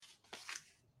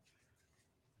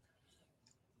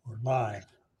Live.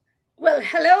 Well,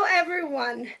 hello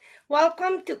everyone.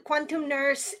 Welcome to Quantum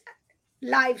Nurse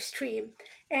live stream.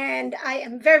 And I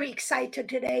am very excited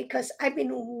today because I've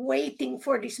been waiting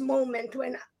for this moment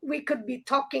when we could be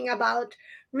talking about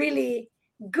really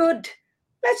good,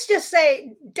 let's just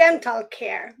say dental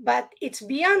care, but it's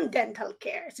beyond dental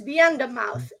care, it's beyond the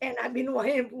mouth. And I've been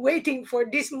waiting for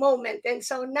this moment. And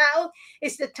so now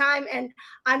is the time, and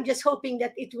I'm just hoping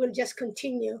that it will just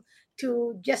continue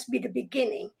to just be the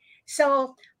beginning.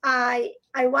 So I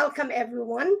welcome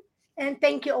everyone and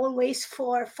thank you always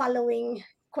for following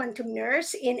Quantum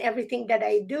Nurse in everything that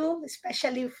I do,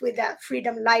 especially with the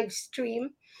Freedom live stream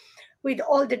with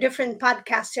all the different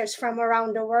podcasters from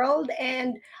around the world.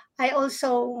 And I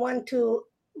also want to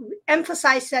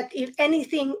emphasize that if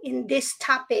anything in this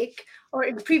topic or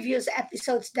in previous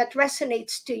episodes that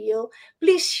resonates to you,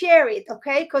 please share it,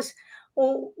 okay? Because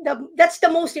that's the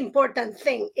most important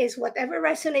thing is whatever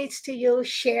resonates to you,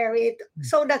 share it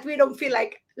so that we don't feel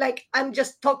like I'm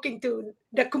just talking to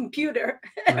the computer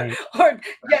Right. or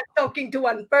just talking to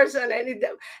one person,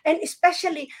 and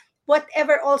especially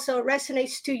whatever also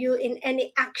resonates to you in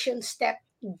any action step,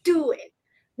 do it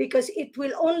because it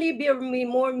will only be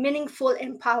more meaningful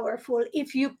and powerful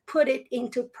if you put it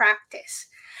into practice.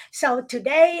 So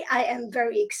today I am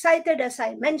very excited, as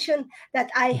I mentioned, that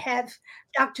I have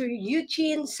Dr.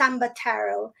 Eugene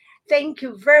Sambataro. Thank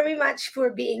you very much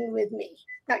for being with me,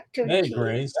 Dr. Hey, Eugene.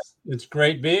 Grace. It's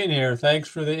great being here. Thanks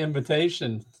for the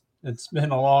invitation. It's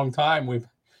been a long time. We've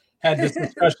had this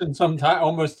discussion sometime,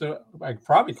 almost like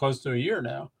probably close to a year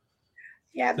now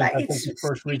Yeah, since but I think you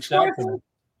first it's reached out worth to me.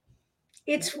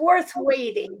 it's worth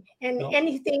waiting, and Yep.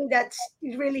 anything that's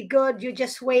really good, you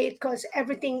just wait because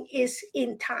everything is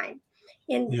in time,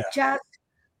 in Yeah. just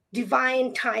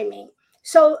divine timing.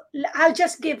 So I'll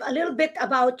just give a little bit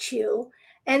about you,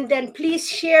 and then please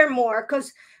share more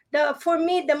because the for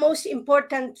me the most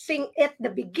important thing at the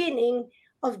beginning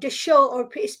of the show, or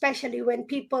especially when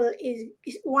people is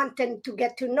wanting to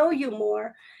get to know you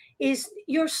more, is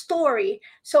your story.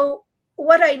 So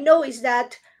what I know is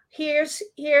that here's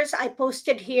I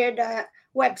posted here the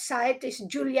website is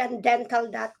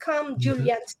juliandental.com, Mhm.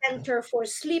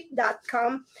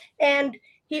 juliancenterforsleep.com, and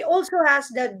he also has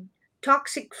the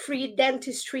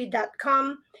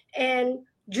toxicfreedentistry.com and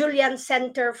Julian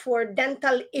Center for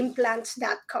Dental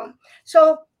Implants.com.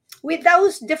 So with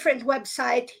those different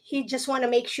websites, he just want to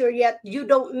make sure that you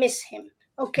don't miss him.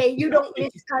 Okay, you don't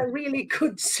miss a really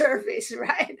good service,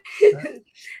 right?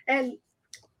 and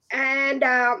and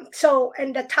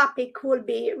the topic will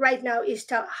be right now is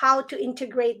how to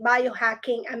integrate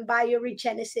biohacking and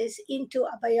bioregenesis into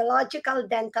a biological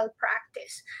dental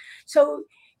practice. So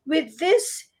with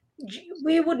this,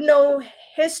 we would know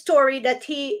his story that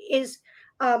he is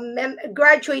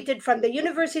graduated from the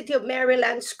University of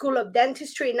Maryland School of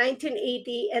Dentistry in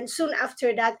 1980, and soon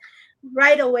after that,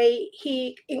 right away,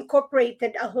 he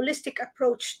incorporated a holistic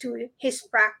approach to his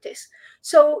practice.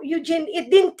 So Eugene,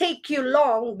 it didn't take you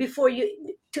long before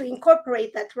you to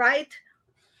incorporate that, right?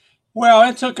 Well,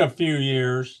 it took a few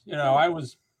years. I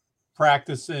was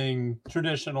practicing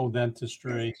traditional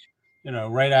dentistry,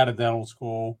 right out of dental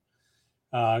school.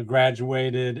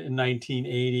 Graduated in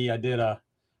 1980. I did a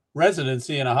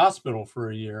residency in a hospital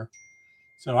for a year.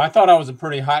 So I thought I was a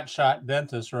pretty hot shot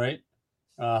dentist, right?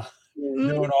 Uh, Mhm.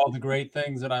 Doing all the great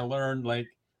things that I learned, like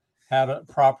how to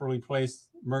properly place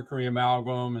mercury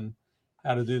amalgam and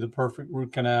how to do the perfect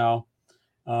root canal.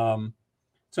 Um,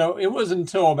 so it was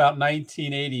until about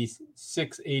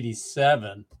 1986,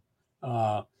 87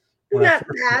 uh, when I Not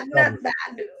first bad, not discovered.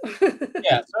 bad.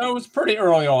 Yeah, so it was pretty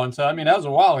early on. So I mean, that was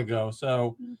a while ago.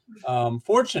 So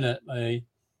fortunately,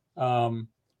 um,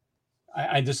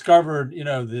 I discovered,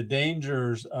 the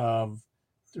dangers of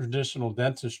traditional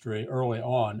dentistry early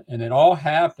on, and it all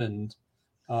happened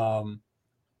um,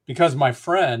 because my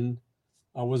friend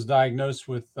was diagnosed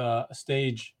with a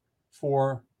stage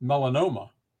 4 melanoma,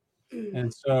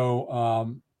 and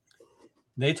so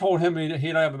they told him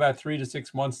he'd have about 3 to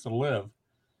 6 months to live,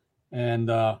 and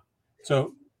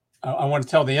so I want to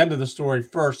tell the end of the story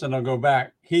first, and I'll go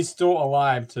back. He's still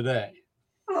alive today.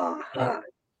 Oh, So,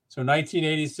 so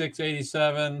 1986,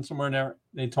 87, somewhere in there,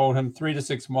 they told him 3 to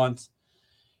 6 months.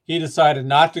 He decided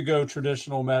not to go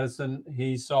traditional medicine.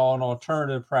 He saw an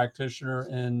alternative practitioner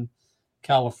in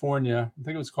California. I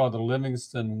think it was called the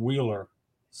Livingston Wheeler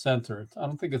Center. I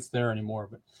don't think it's there anymore.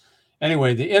 But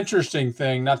anyway, the interesting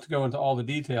thing, not to go into all the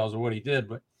details of what he did,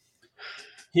 but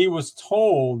he was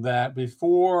told that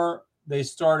before they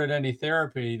started any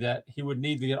therapy that he would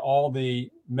need to get all the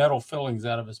metal fillings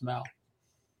out of his mouth.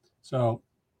 So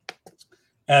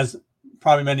as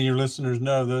probably many of your listeners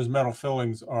know, those metal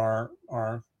fillings are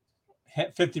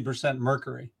 50%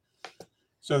 mercury.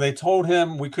 So they told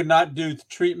him we could not do the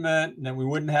treatment and that we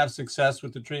wouldn't have success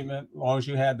with the treatment as long as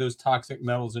you had those toxic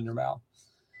metals in your mouth.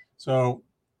 So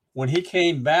when he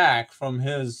came back from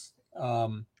his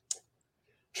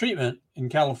treatment in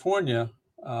California,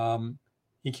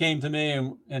 he came to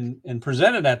me and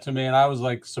presented that to me, and I was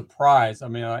like surprised. I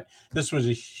mean, this was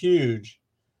a huge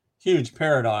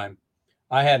paradigm.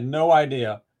 I had no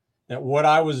idea that what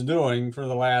I was doing for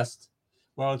the last,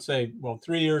 well, let's say,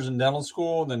 3 years in dental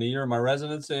school, then a year in my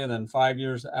residency, and then 5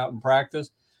 years out in practice,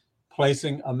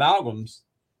 placing amalgams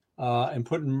and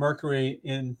putting mercury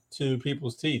into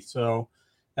people's teeth. So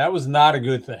that was not a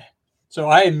good thing. So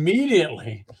I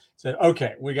immediately said,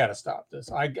 okay, we got to stop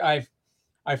this.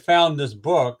 I found this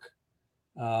book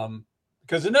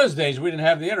because in those days we didn't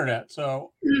have the internet.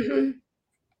 So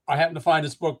I happened to find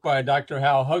this book by Dr.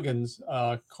 Hal Huggins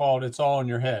called It's All in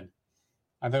Your Head.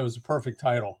 I thought it was a perfect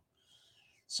title.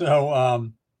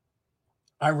 So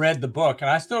I read the book, and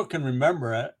I still can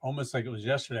remember it almost like it was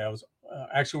yesterday. I was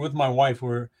actually with my wife.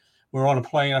 We were on a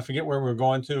plane. I forget where we were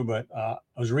going to, but I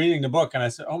was reading the book, and I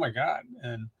said, oh, my God.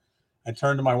 And I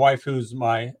turned to my wife, who's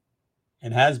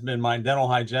and has been my dental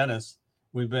hygienist.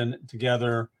 We've been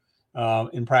together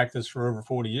in practice for over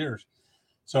 40 years.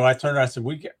 So I turned to her, I said,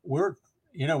 we're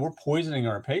poisoning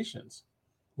our patients.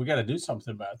 We got to do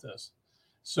something about this.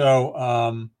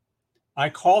 So I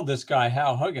called this guy,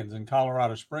 Hal Huggins, in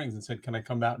Colorado Springs and said, can I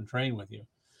come out and train with you?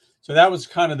 So that was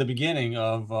kind of the beginning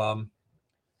of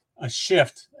a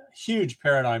shift, a huge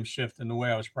paradigm shift in the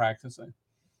way I was practicing.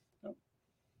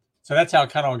 So that's how it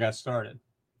kind of all got started.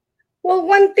 Well,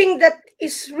 one thing that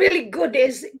is really good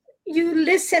is you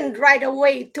listened right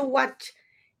away to what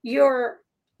your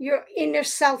inner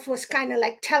self was kind of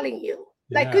like telling you.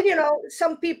 Yeah. Like,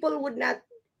 some people would not,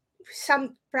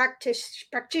 some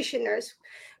practitioners,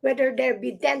 whether they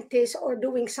be dentists or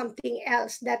doing something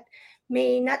else that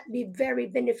may not be very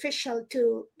beneficial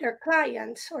to their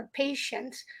clients or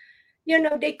patients,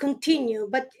 they continue,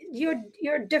 but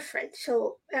you're different.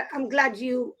 So I'm glad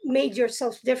you made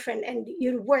yourself different and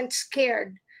you weren't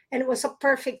scared. And it was a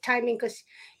perfect timing because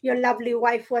your lovely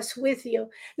wife was with you.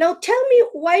 Now tell me,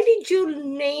 why did you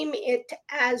name it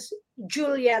as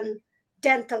Julian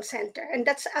Dental Center? And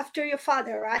that's after your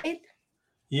father, right?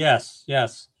 Yes.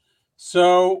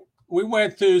 So we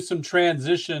went through some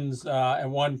transitions at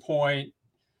one point.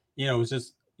 It was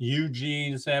just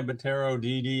Eugene Sambatero,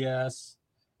 DDS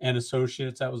and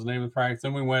Associates. That was the name of the practice.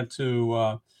 Then we went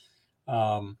to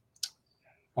a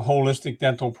holistic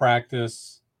dental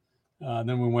practice.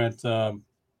 Then we went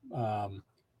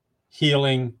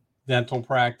healing dental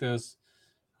practice.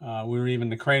 We were even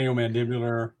the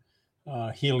craniomandibular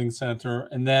healing center.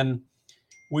 And then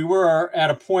we were at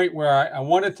a point where I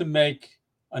wanted to make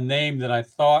a name that I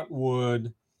thought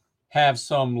would have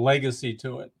some legacy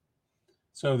to it,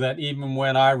 so that even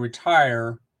when I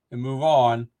retire and move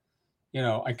on,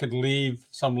 I could leave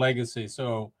some legacy.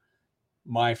 So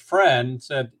my friend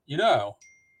said,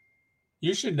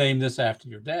 you should name this after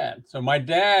your dad. So my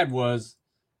dad was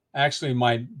actually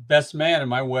my best man in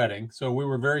my wedding. So we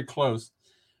were very close.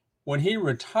 When he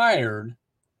retired,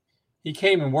 he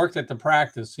came and worked at the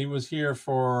practice. He was here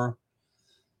for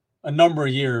a number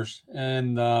of years,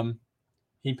 and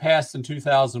he passed in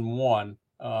 2001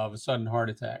 of a sudden heart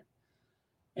attack.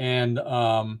 And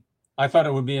I thought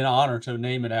it would be an honor to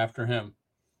name it after him.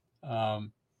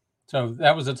 So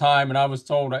that was a time, and I was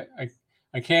told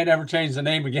I can't ever change the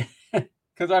name again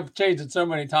because I've changed it so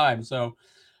many times. So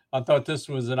I thought this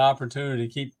was an opportunity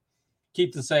to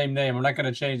keep the same name. I'm not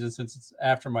going to change it since it's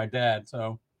after my dad.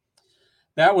 So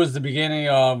that was the beginning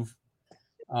of,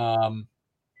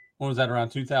 what was that, around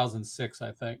 2006,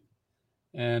 I think.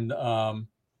 And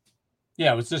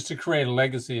it was just to create a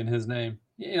legacy in his name.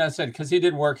 I said, because he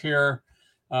did work here.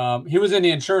 He was in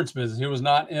the insurance business. He was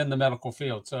not in the medical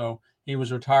field. So he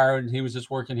was retired and he was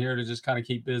just working here to just kind of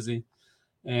keep busy.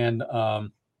 And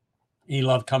he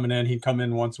loved coming in. He'd come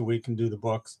in once a week and do the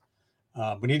books.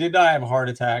 But he did die of a heart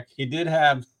attack. He did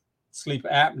have sleep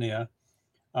apnea,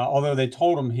 although they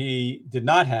told him he did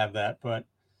not have that. But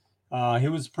he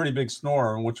was a pretty big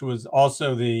snorer, which was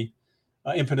also the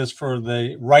impetus for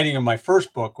the writing of my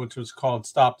first book, which was called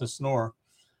Stop the Snore.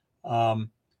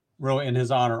 Really in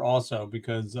his honor also,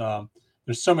 because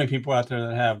there's so many people out there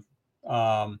that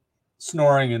have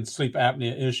snoring and sleep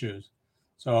apnea issues.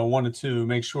 So I wanted to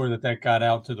make sure that got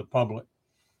out to the public.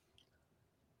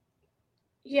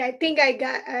 Yeah, I think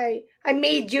I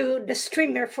made you the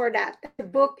streamer for that. The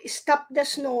book is Stop the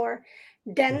Snore,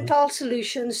 Dental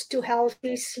Solutions to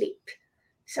Healthy Sleep.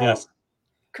 So, yes.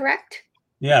 Correct?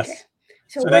 Yes. Okay.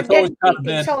 So that's always kind of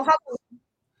been,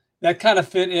 that kind of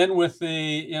fit in with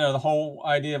the whole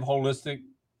idea of holistic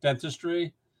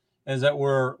dentistry, is that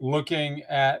we're looking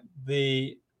at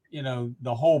the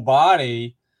whole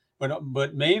body,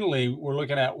 but mainly we're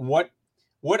looking at what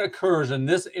occurs in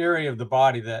this area of the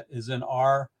body that is in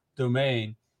our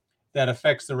domain that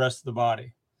affects the rest of the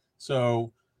body.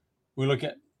 So we look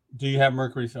at, do you have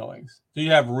mercury fillings? Do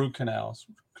you have root canals?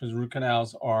 Because root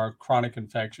canals are chronic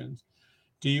infections.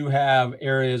 Do you have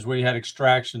areas where you had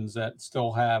extractions that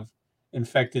still have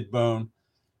infected bone?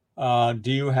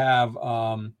 Do you have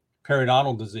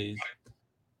periodontal disease?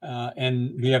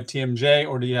 And do you have TMJ,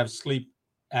 or do you have sleep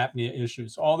apnea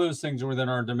issues? All those things are within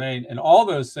our domain, and all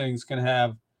those things can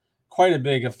have quite a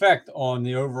big effect on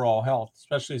the overall health,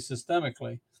 especially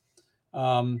systemically.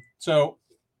 So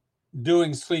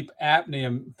doing sleep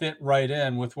apnea fit right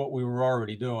in with what we were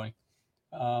already doing.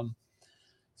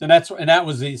 So that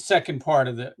was the second part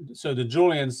of the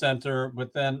Julian Center,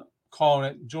 but then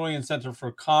calling it Julian Center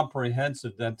for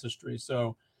Comprehensive Dentistry.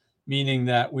 So meaning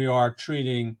that we are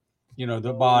treating,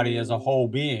 the body as a whole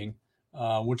being,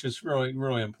 which is really,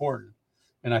 really important.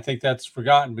 And I think that's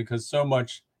forgotten because so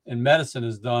much in medicine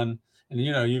is done. And,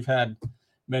 you've had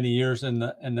many years in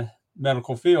the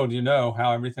medical field,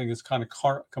 how everything is kind of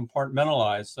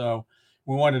compartmentalized. So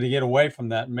we wanted to get away from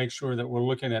that and make sure that we're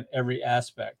looking at every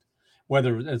aspect,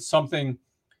 whether it's something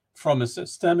from a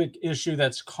systemic issue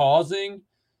that's causing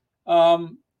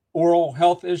oral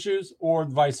health issues or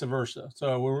vice versa.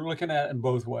 So we're looking at it in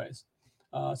both ways.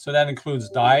 So that includes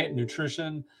diet,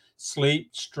 nutrition, sleep,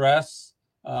 stress,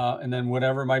 and then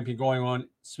whatever might be going on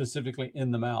specifically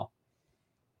in the mouth.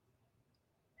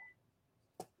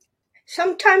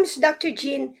 Sometimes, Dr.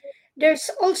 Jean, there's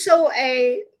also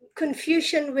a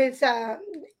confusion with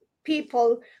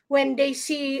people when they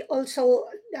see also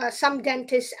some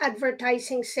dentists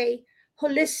advertising, say,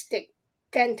 holistic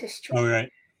dentistry. Oh,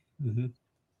 right. Mm-hmm.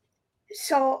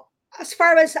 So as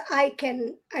far as I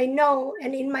know,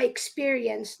 and in my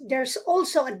experience, there's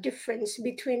also a difference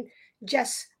between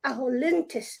just a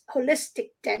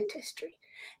holistic dentistry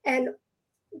and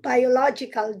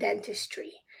biological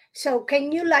dentistry. So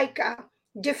can you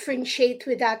differentiate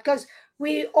with that? Because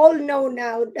we all know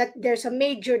now that there's a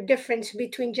major difference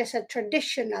between just a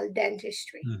traditional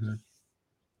dentistry. Mm-hmm.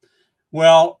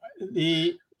 Well,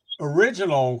 the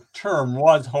original term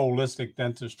was holistic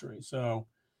dentistry. So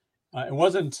it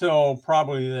wasn't until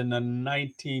probably in the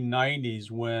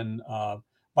 1990s when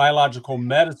biological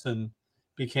medicine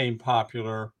became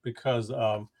popular because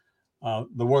of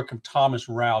the work of Thomas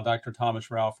Rau, Dr.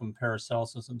 Thomas Rau from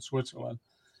Paracelsus in Switzerland.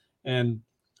 And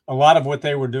a lot of what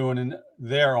they were doing in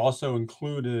there also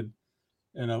included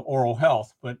oral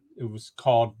health, but it was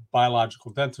called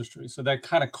biological dentistry. So that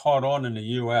kind of caught on in the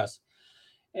US.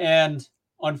 And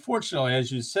unfortunately,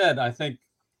 as you said, I think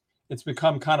it's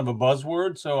become kind of a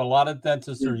buzzword. So a lot of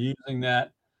dentists are using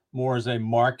that more as a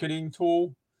marketing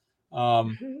tool.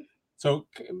 So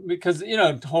because,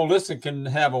 holistic can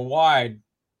have a wide,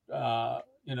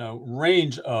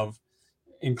 range of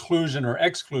inclusion or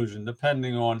exclusion,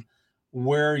 depending on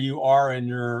where you are in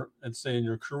let's say in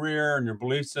your career and your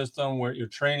belief system, where your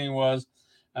training was.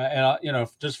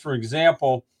 Just for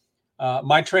example,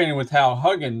 my training with Hal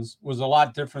Huggins was a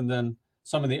lot different than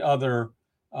some of the other,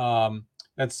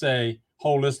 let's say,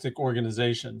 holistic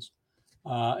organizations.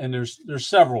 And there's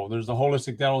several. There's the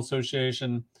Holistic Dental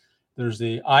Association. There's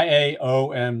the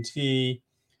IAOMT,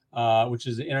 which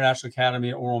is the International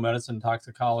Academy of Oral Medicine and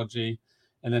Toxicology,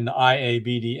 and then the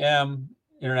IABDM,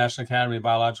 International Academy of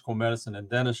Biological Medicine and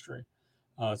Dentistry.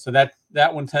 So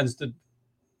that one tends to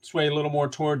sway a little more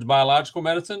towards biological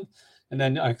medicine. And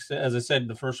then, as I said,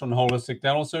 the first one, the Holistic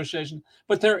Dental Association.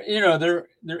 But they're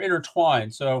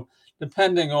intertwined. So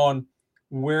depending on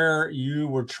where you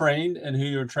were trained and who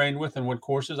you were trained with and what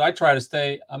courses,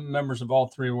 I'm members of all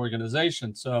three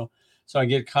organizations. So I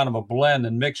get kind of a blend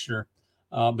and mixture,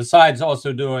 besides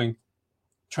also doing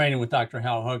training with Dr.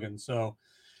 Hal Huggins. So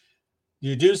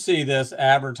you do see this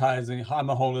advertising, I'm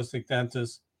a holistic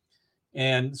dentist.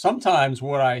 And sometimes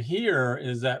what I hear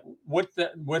is that what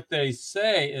they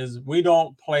say is we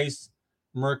don't place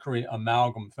mercury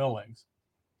amalgam fillings,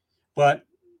 but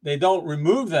they don't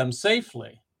remove them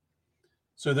safely.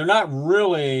 So they're not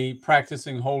really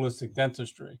practicing holistic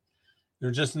dentistry. They're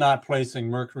just not placing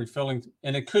mercury fillings.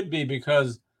 And it could be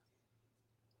because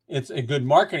it's a good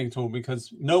marketing tool,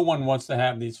 because no one wants to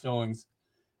have these fillings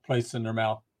placed in their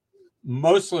mouth,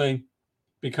 mostly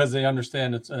because they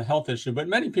understand it's a health issue, but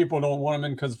many people don't want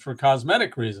them in for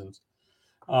cosmetic reasons.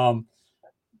 So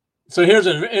here's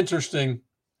an interesting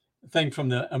thing from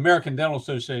the American Dental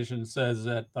Association. It says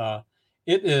that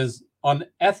it is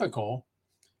unethical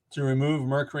to remove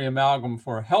mercury amalgam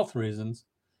for health reasons,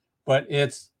 but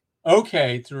it's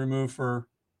okay to remove for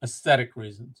aesthetic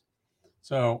reasons.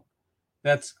 So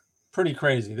that's pretty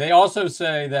crazy. They also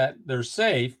say that they're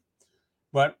safe,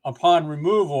 but upon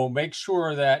removal, make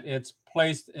sure that it's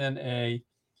placed in a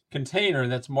container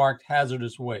that's marked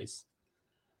hazardous waste.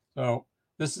 So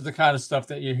this is the kind of stuff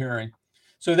that you're hearing.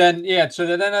 So then that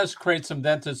does create some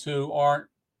dentists who aren't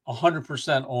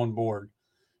 100% on board.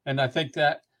 And I think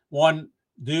that, one,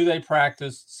 do they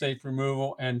practice safe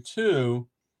removal? And two,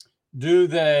 do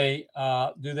they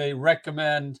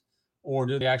recommend, or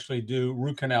do they actually do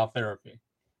root canal therapy?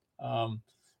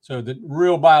 So the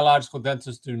real biological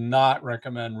dentists do not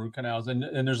recommend root canals.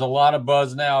 And there's a lot of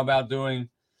buzz now about doing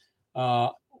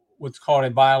what's called a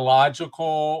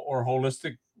biological or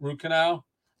holistic root canal.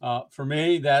 For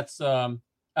me, that's an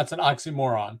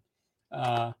oxymoron.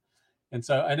 And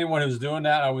so anyone who's doing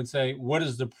that, I would say, what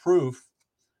is the proof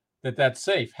that that's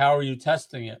safe? How are you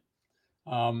testing it?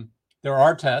 There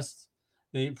are tests.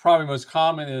 The probably most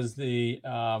common is the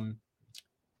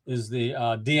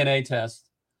DNA test.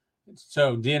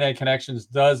 So DNA Connections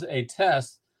does a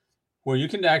test where you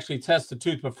can actually test the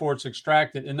tooth before it's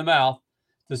extracted in the mouth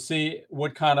to see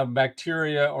what kind of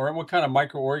bacteria or what kind of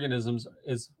microorganisms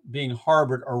is being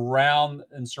harbored around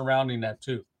and surrounding that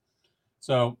tooth.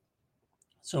 So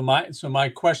my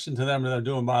question to them that are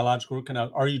doing biological root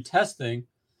canal, are you testing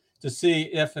to see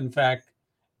if, in fact,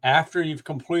 after you've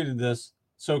completed this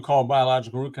so-called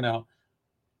biological root canal,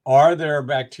 are there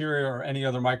bacteria or any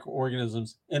other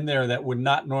microorganisms in there that would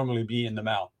not normally be in the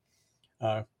mouth?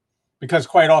 Because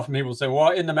quite often people say, well,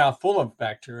 in the mouth full of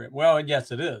bacteria. Well,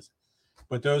 yes, it is.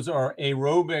 But those are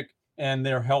aerobic and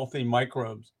they're healthy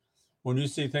microbes. When you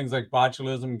see things like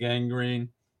botulism, gangrene,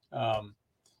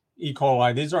 E.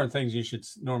 coli, these aren't things you should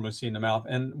normally see in the mouth.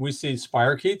 And we see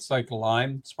spirochetes, like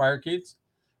Lyme spirochetes.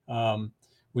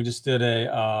 We just did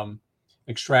a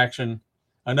extraction.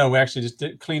 I know we actually just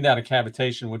cleaned out a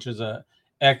cavitation, which is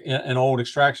an old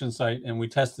extraction site, and we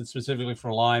tested specifically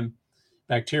for Lyme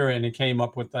bacteria, and it came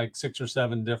up with like 6 or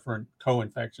 7 different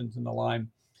co-infections in the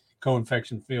Lyme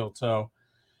co-infection field. So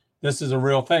this is a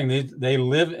real thing. They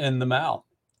live in the mouth,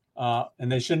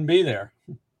 and they shouldn't be there.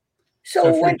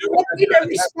 So what did the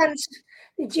response,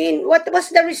 Gene? What was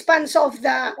the response of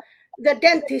the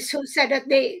dentist who said that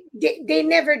they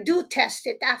never do test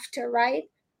it after, right?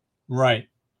 Right.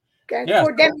 Yeah,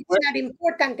 for them, it's not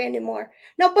important anymore.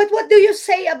 No, but what do you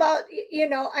say about,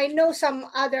 I know some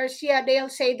others, they'll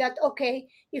say that, okay,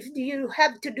 if you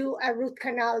have to do a root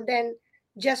canal, then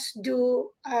just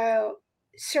do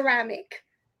ceramic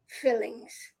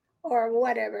fillings or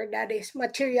whatever that is,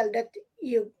 material that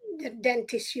the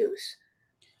dentists use.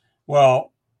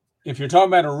 Well, if you're talking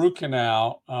about a root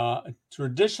canal, a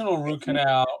traditional root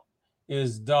canal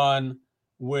is done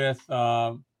with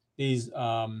these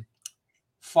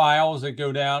files that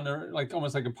go down there, like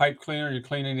almost like a pipe cleaner. You're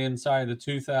cleaning the inside of the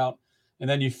tooth out, and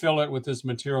then you fill it with this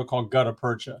material called gutta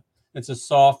percha. It's a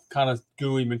soft, kind of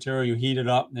gooey material. You heat it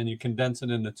up, and then you condense it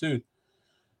in the tooth.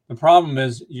 The problem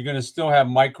is you're going to still have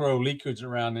micro leakage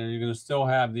around there. You're going to still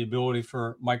have the ability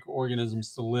for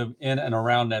microorganisms to live in and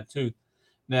around that tooth.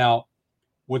 Now,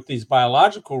 what these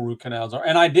biological root canals are,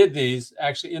 and I did these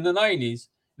actually in the 90s,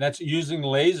 that's using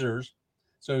lasers.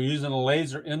 So using a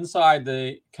laser inside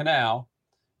the canal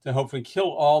to hopefully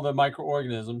kill all the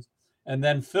microorganisms, and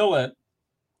then fill it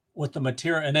with the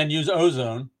material, and then use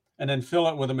ozone, and then fill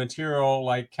it with a material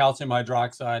like calcium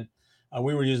hydroxide.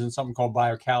 We were using something called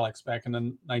BioCalix back in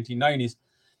the 1990s.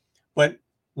 But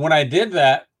when I did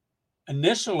that,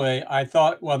 initially I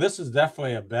thought, well, this is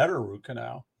definitely a better root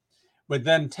canal. But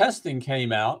then testing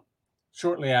came out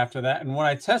shortly after that. And when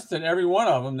I tested every one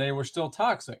of them, they were still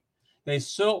toxic. They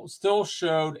still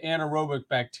showed anaerobic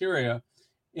bacteria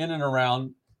in and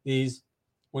around these,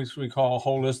 which we call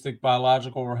holistic,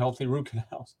 biological, or healthy root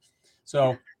canals.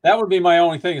 So that would be my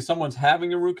only thing. If someone's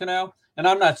having a root canal, and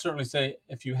I'm not certainly saying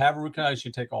if you have a root canal, you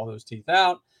should take all those teeth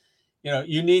out.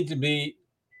 You need to be,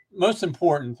 most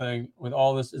important thing with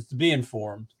all this is to be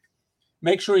informed.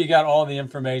 Make sure you got all the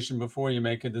information before you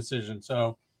make a decision.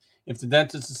 So if the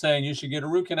dentist is saying you should get a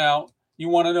root canal, you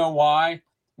want to know why.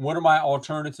 What are my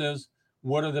alternatives?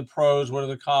 What are the pros? What are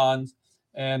the cons?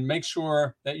 And make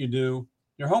sure that you do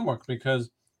your homework, because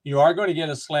you are going to get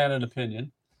a slanted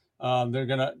opinion. They're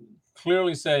going to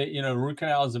clearly say, root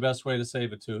canal is the best way to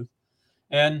save a tooth.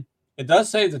 And it does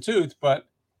save the tooth, but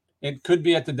it could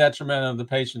be at the detriment of the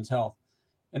patient's health.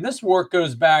 And this work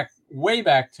goes way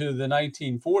back to the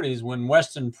 1940s when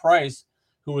Weston Price,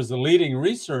 who was the leading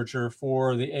researcher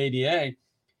for the ADA,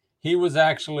 he was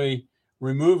actually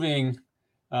removing,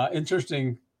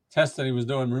 interesting tests that he was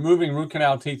doing, removing root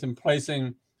canal teeth and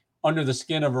placing under the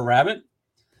skin of a rabbit.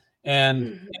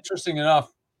 And interesting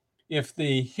enough, if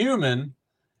the human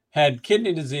had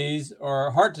kidney disease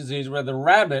or heart disease, where the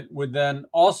rabbit would then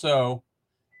also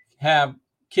have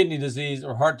kidney disease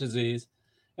or heart disease,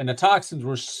 and the toxins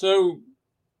were so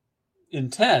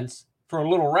intense for a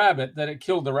little rabbit that it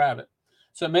killed the rabbit.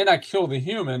 So it may not kill the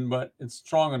human, but it's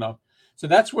strong enough. So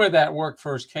that's where that work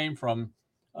first came from.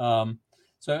 So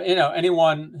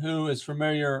anyone who is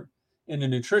familiar in the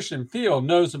nutrition field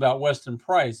knows about Weston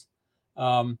Price,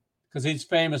 because he's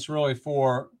famous really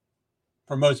for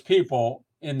most people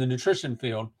in the nutrition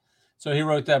field. So he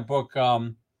wrote that book,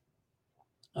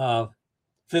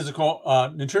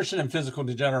 Physical Nutrition and Physical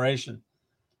Degeneration.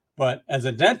 But as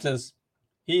a dentist,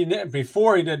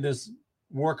 before he did this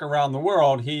work around the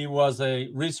world, he was a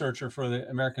researcher for the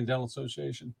American Dental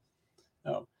Association.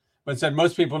 But said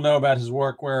most people know about his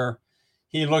work where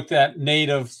he looked at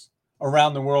natives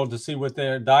around the world to see what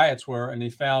their diets were, and he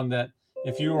found that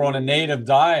if you were on a native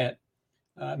diet,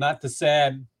 not the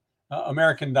sad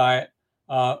American diet,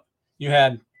 you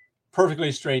had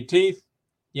perfectly straight teeth,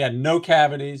 you had no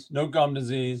cavities, no gum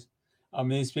disease.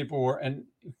 These people were, and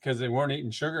because they weren't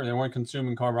eating sugar, they weren't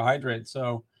consuming carbohydrates.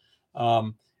 So,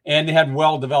 and they had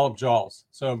well-developed jaws.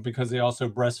 So because they also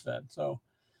breastfed. So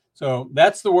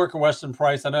that's the work of Weston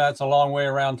Price. I know that's a long way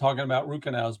around talking about root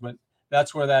canals, but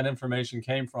that's where that information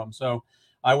came from. So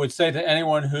I would say to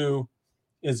anyone who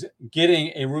is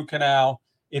getting a root canal,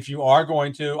 if you are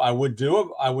going to, I would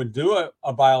do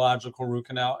a biological root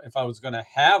canal if I was going to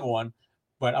have one,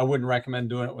 but I wouldn't recommend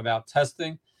doing it without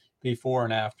testing before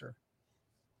and after.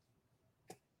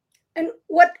 And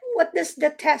what does the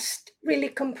test really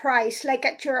comprise, like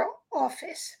at your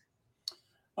office?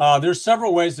 There's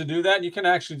several ways to do that. You can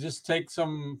actually just take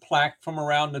some plaque from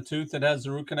around the tooth that has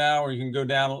the root canal, or you can go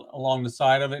down along the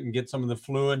side of it and get some of the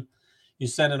fluid. You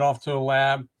send it off to a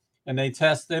lab, and they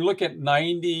look at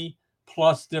 90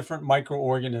 plus different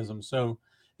microorganisms. So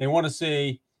they want to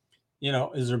see,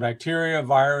 is there bacteria,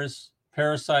 virus,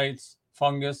 parasites,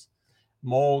 fungus,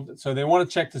 mold? So they want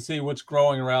to check to see what's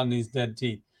growing around these dead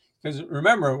teeth. Because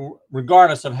remember,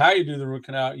 regardless of how you do the root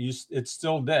canal, it's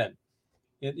still dead.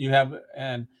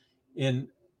 And in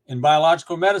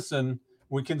biological medicine,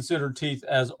 we consider teeth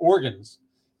as organs,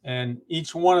 and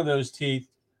each one of those teeth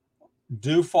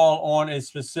do fall on a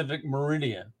specific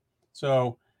meridian.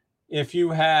 So if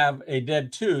you have a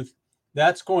dead tooth,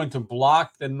 that's going to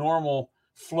block the normal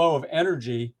flow of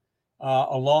energy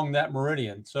along that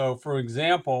meridian. So for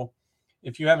example,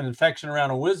 if you have an infection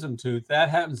around a wisdom tooth, that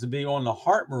happens to be on the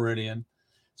heart meridian.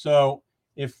 So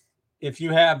if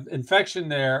you have infection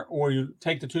there, or you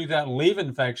take the tooth out and leave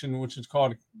infection, which is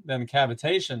called then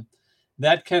cavitation,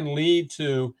 that can lead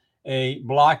to a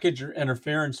blockage or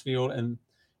interference field and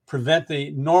prevent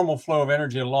the normal flow of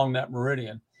energy along that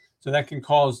meridian. So that can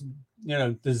cause,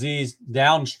 disease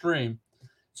downstream.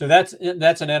 So that's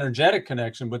an energetic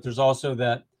connection, but there's also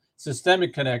that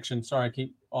systemic connection. Sorry, I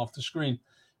keep off the screen.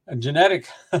 A genetic,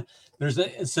 there's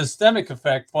a systemic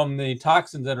effect from the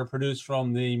toxins that are produced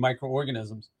from the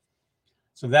microorganisms.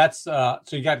 So that's so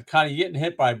you got kind of getting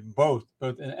hit by both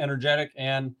an energetic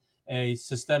and a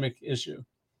systemic issue.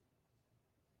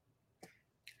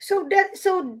 So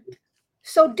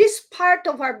this part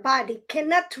of our body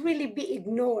cannot really be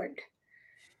ignored.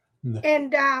 No.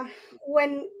 And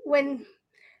when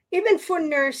even for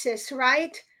nurses,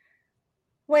 right?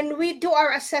 When we do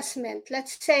our assessment,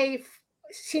 let's say,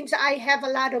 since I have a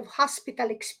lot of hospital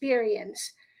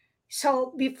experience,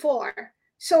 so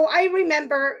I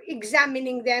remember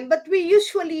examining them, but we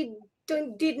usually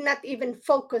did not even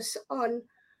focus on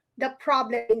the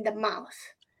problem in the mouth.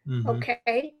 Mm-hmm.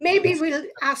 Okay, maybe we'll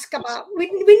ask about, we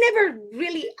never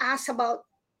really ask about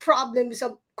problems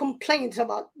of complaints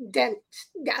about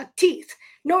teeth,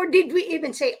 nor did we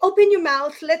even say, open your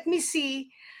mouth, let me see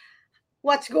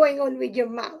what's going on with your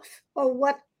mouth, or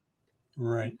what,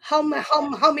 right, how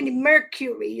many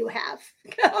mercury you have.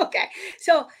 Okay,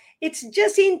 so it's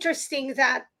just interesting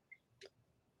that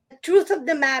the truth of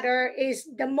the matter is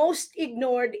the most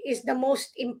ignored is the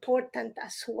most important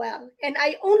as well. And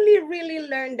I only really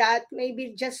learned that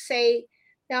maybe just say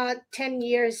 10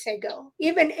 years ago.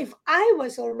 Even if I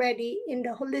was already in the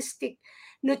holistic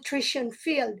nutrition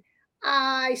field,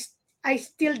 I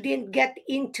still didn't get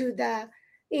into the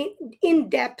in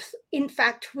depth, in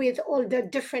fact, with all the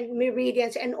different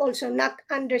meridians, and also not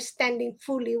understanding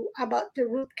fully about the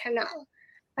root canal.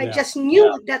 I just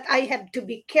knew that I had to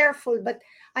be careful, but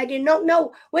I did not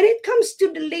know. When it comes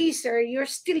to the laser, you're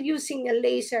still using a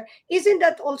laser. Isn't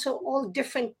that also all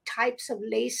different types of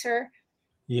laser?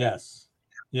 Yes.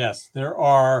 There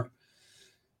are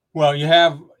Well, you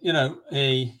have, you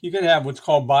can have what's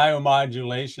called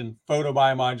biomodulation,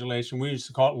 photobiomodulation. We used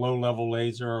to call it low level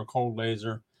laser or cold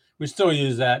laser. We still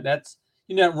use that. That's,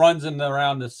 it runs in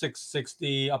around the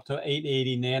 660 up to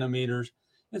 880 nanometers.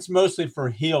 It's mostly for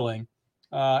healing.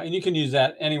 And you can use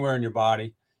that anywhere in your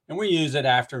body. And we use it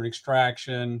after an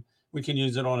extraction. We can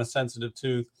use it on a sensitive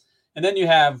tooth. And then you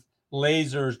have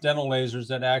lasers, dental lasers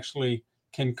that actually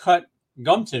can cut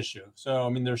gum tissue. So, I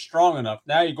mean, they're strong enough.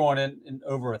 Now you're going in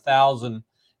over 1,000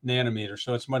 nanometers.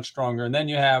 So it's much stronger. And then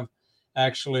you have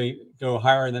actually go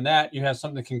higher than that. You have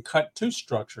something that can cut tooth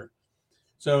structure.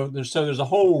 So there's a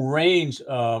whole range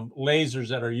of lasers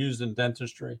that are used in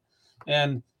dentistry.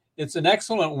 And it's an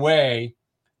excellent way,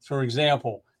 for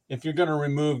example, if you're going to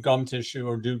remove gum tissue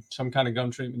or do some kind of gum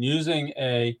treatment using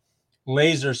a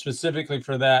laser specifically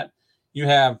for that, you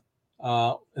have,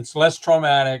 it's less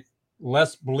traumatic,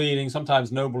 less bleeding,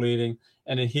 sometimes no bleeding,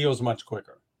 and it heals much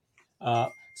quicker.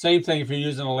 Same thing if you're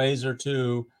using a laser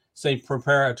to, say,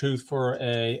 prepare a tooth for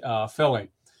a filling.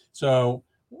 So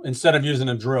instead of using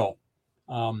a drill,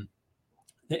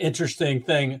 the interesting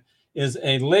thing is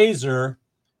a laser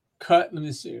cut, let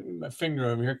me see my finger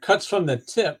over here, cuts from the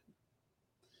tip,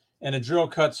 and a drill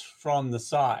cuts from the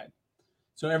side.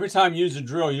 So every time you use a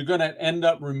drill, you're going to end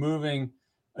up removing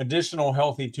additional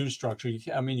healthy tooth structure.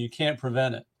 You can't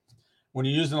prevent it. When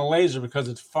you're using a laser, because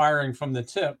it's firing from the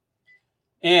tip,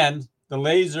 and the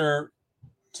laser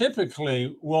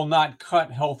typically will not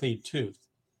cut healthy tooth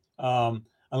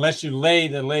unless you lay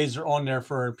the laser on there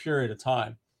for a period of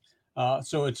time.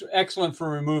 So it's excellent for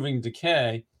removing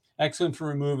decay, excellent for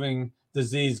removing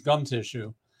diseased gum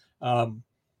tissue,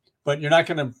 but you're not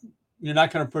going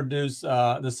to produce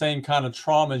the same kind of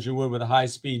trauma as you would with a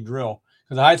high-speed drill,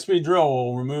 because a high-speed drill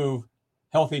will remove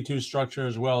healthy tooth structure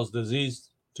as well as diseased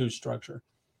tooth structure.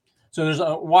 So there's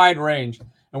a wide range,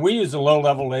 and we use a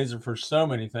low-level laser for so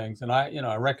many things. And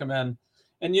I recommend,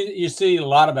 and you see a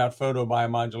lot about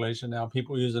photobiomodulation now.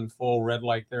 People using full red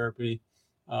light therapy,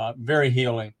 very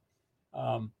healing.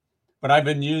 But I've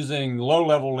been using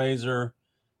low-level laser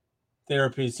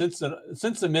therapy since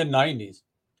the mid '90s.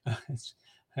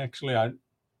 Actually,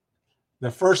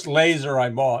 the first laser I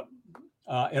bought,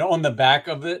 on the back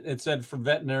of it, it said for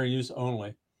veterinary use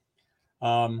only.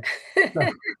 So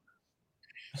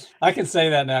I can say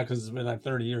that now because it's been like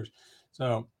 30 years.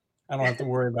 So I don't have to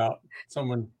worry about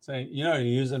someone saying, you're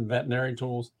using veterinary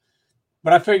tools.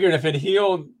 But I figured if it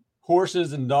healed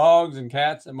horses and dogs and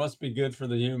cats, it must be good for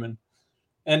the human.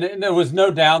 And there was no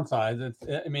downside.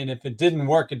 I mean, if it didn't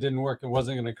work, it didn't work. It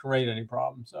wasn't going to create any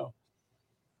problem. So.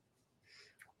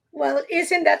 Well,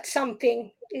 isn't that something?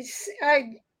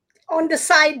 On the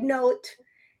side note,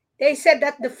 they said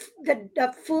that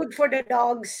the food for the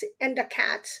dogs and the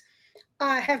cats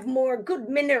have more good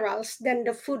minerals than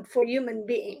the food for human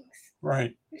beings.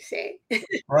 Right. You see?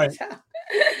 Right. So.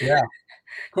 Yeah.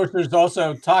 Of course, there's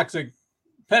also toxic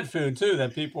pet food too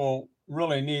that people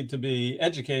really need to be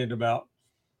educated about,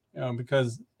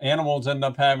 because animals end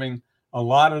up having a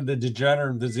lot of the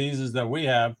degenerative diseases that we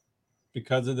have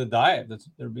because of the diet that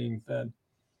they're being fed.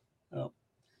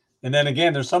 And then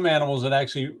again, there's some animals that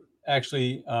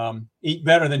actually eat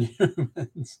better than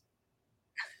humans.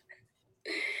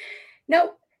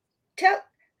 Now,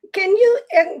 can you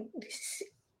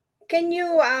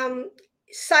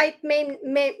cite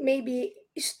maybe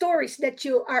stories that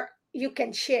you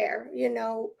can share,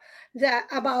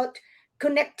 about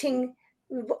connecting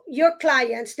your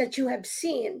clients that you have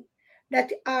seen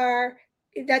that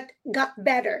got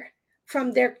better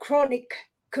from their chronic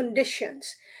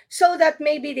conditions, so that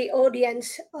maybe the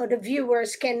audience or the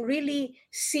viewers can really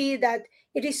see that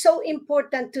it is so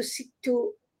important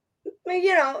to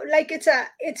like it's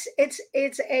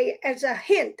a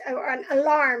hint or an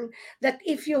alarm that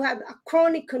if you have a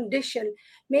chronic condition,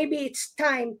 maybe it's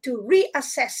time to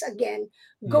reassess again,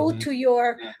 go to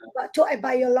a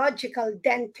biological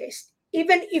dentist,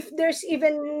 even if there's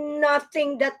even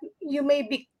nothing that you may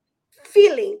be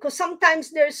feeling, because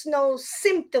sometimes there's no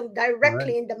symptom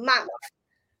directly in the mouth.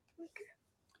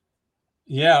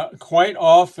 Yeah, quite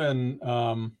often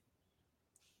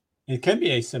it can be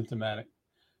asymptomatic.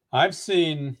 I've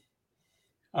seen,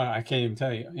 I can't even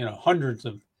tell you, hundreds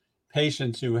of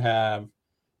patients who have,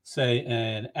 say,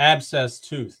 an abscess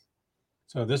tooth.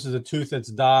 So this is a tooth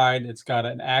that's died. It's got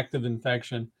an active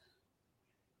infection.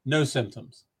 No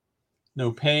symptoms, no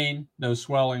pain, no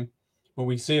swelling, but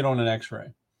we see it on an x-ray.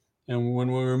 And when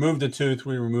we remove the tooth,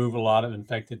 we remove a lot of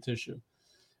infected tissue.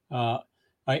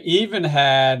 I even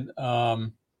had,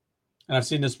 and I've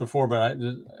seen this before, but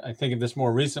I think of this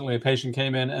more recently. A patient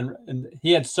came in and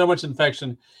he had so much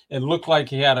infection, it looked like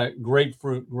he had a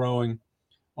grapefruit growing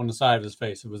on the side of his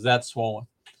face. It was that swollen.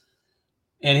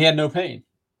 and he had no pain.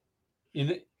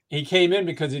 He came in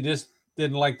because he just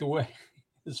didn't like the way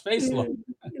his face looked.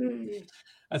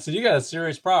 I said, you got a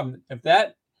serious problem. If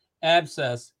that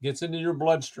abscess gets into your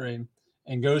bloodstream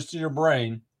and goes to your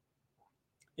brain,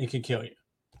 it could kill you,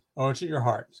 or to your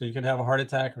heart. So you could have a heart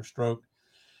attack or stroke.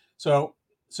 So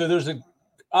there's a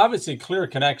obviously clear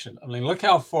connection. I mean, look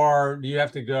how far do you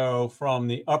have to go from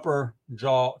the upper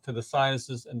jaw to the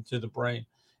sinuses and to the brain.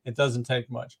 It doesn't take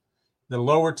much. The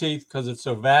lower teeth, because it's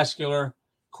so vascular,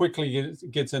 quickly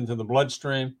gets into the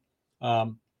bloodstream.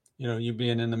 You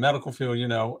being in the medical field,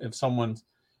 if someone's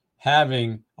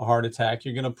having a heart attack,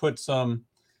 you're going to put some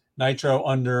nitro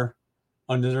under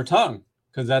their tongue,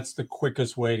 because that's the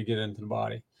quickest way to get into the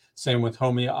body. Same with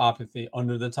homeopathy,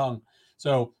 under the tongue.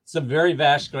 So it's a very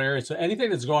vascular area. So anything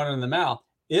that's going on in the mouth,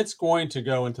 it's going to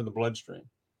go into the bloodstream,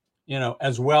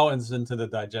 as well as into the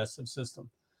digestive system.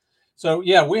 So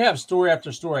yeah, we have story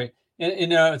after story.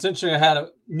 And it's interesting. I had a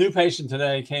new patient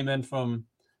today, came in from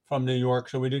New York.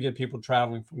 So we do get people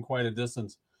traveling from quite a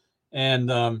distance.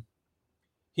 And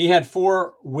he had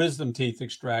 4 wisdom teeth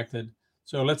extracted.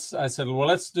 So I said, well,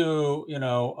 let's do,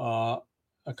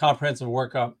 a comprehensive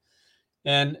workup.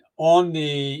 And on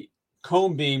the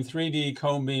cone beam, 3D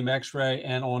cone beam X-ray,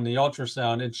 and on the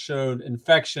ultrasound, it showed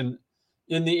infection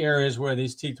in the areas where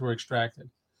these teeth were extracted.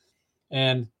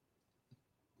 And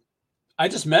I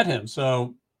just met him.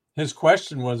 So his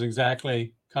question was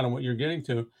exactly kind of what you're getting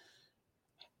to.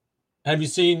 Have you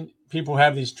seen people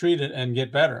have these treated and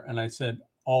get better? And I said,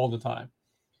 all the time.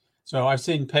 So I've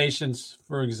seen patients,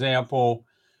 for example,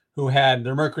 who had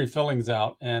their mercury fillings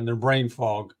out and their brain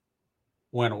fog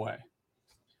went away.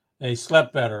 They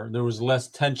slept better. There was less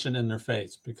tension in their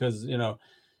face because,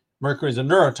 mercury is a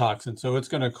neurotoxin. So it's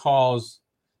going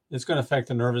to affect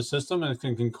the nervous system, and it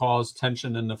can cause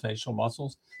tension in the facial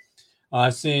muscles.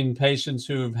 I've seen patients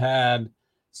who've had,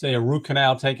 say, a root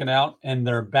canal taken out and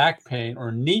their back pain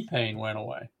or knee pain went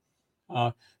away.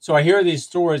 So I hear these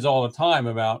stories all the time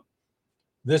about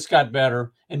this got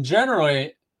better. And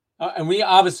generally, and we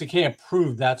obviously can't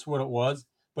prove that's what it was,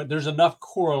 but there's enough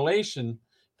correlation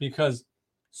because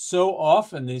so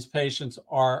often these patients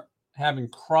are having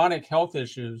chronic health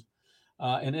issues.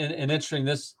 And interesting,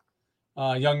 this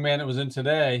young man that was in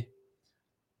today,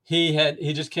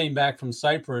 he just came back from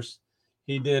Cyprus.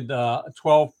 He did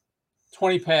 20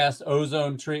 pass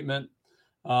ozone treatment,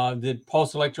 did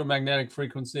pulse electromagnetic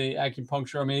frequency,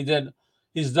 acupuncture. I mean,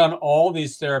 he's done all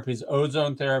these therapies,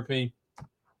 ozone therapy,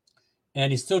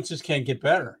 and he still just can't get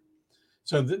better.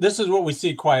 So this is what we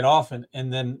see quite often.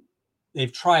 And then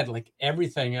they've tried like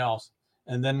everything else.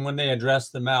 And then when they address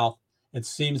the mouth, it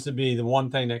seems to be the one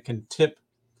thing that can tip,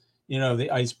 the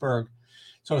iceberg.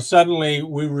 So suddenly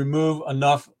we remove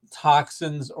enough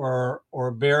toxins or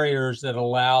barriers that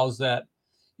allows that,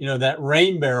 that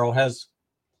rain barrel has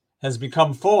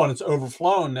become full and it's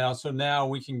overflown now. So now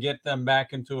we can get them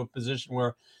back into a position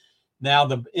where now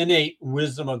the innate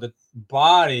wisdom of the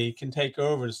body can take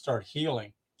over to start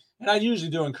healing. And I usually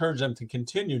do encourage them to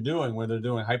continue doing, whether they're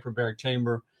doing hyperbaric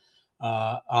chamber,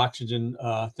 oxygen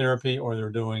therapy, or they're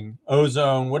doing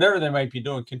ozone, whatever they might be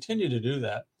doing, continue to do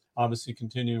that. Obviously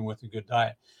continuing with a good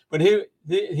diet. But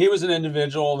he was an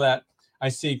individual that I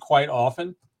see quite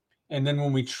often. And then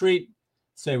when we treat,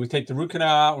 say we take the root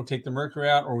canal out, or take the mercury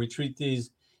out, or we treat these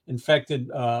infected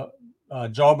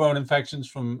jawbone infections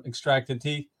from extracted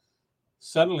teeth,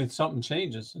 suddenly something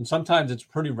changes. And sometimes it's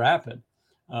pretty rapid.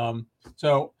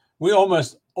 So we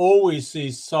almost always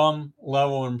see some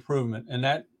level of improvement, and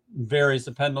that varies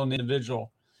depending on the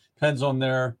individual, depends on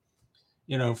their,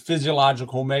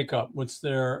 physiological makeup. What's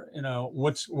their,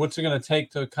 what's it going to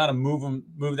take to kind of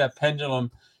move that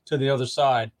pendulum to the other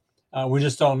side? We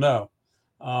just don't know.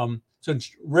 So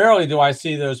rarely do I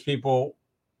see those people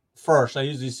first. I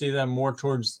usually see them more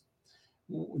towards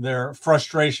their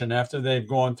frustration after they've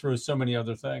gone through so many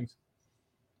other things.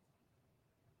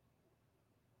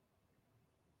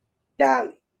 Yeah.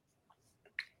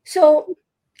 So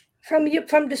from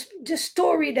the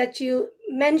story that you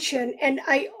mentioned, and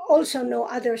I also know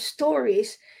other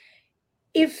stories,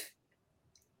 if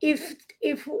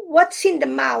what's in the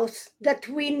mouth that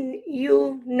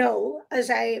as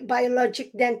a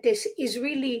biologic dentist is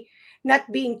really not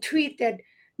being treated,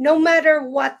 no matter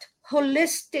what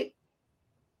holistic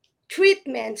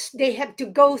treatments they have to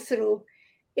go through,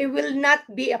 it will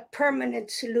not be a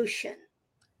permanent solution,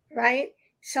 right?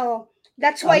 So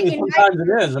that's why sometimes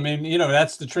it is. I mean,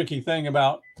 that's the tricky thing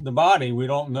about the body. We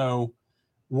don't know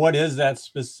what is that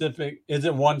specific. Is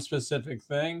it one specific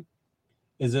thing?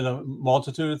 Is it a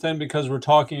multitude of things? Because we're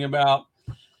talking about,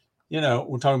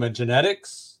 we're talking about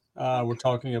genetics. We're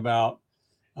talking about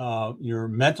your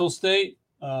mental state,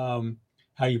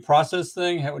 how how you process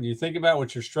things, what do you think about,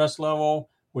 what's your stress level,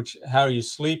 how are you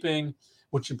sleeping,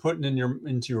 what you're putting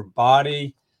into your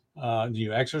body, do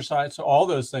you exercise? So all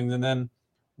those things. And then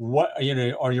are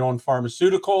you on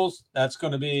pharmaceuticals? That's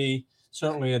going to be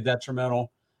certainly a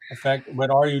detrimental effect.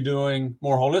 But are you doing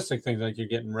more holistic things, like you're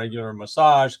getting regular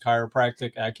massage,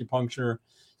 chiropractic, acupuncture?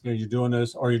 You're doing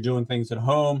this, or you're doing things at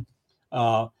home.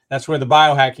 That's where the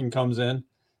biohacking comes in.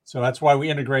 So that's why we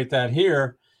integrate that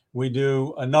here. We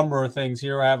do a number of things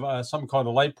here. I have something called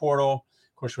the Light Portal.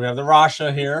 Of course, we have the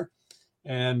Rasha here.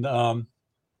 And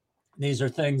these are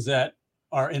things that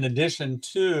are in addition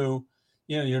to,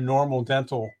 your normal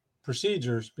dental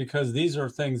procedures, because these are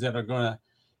things that are going to,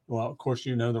 well, of course,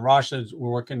 the Rasha,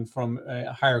 we're working from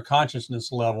a higher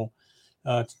consciousness level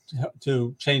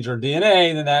to change our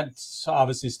DNA, then that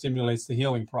obviously stimulates the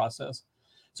healing process.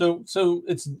 So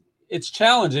it's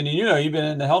challenging. And, you've been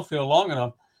in the health field long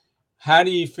enough. How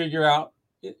do you figure out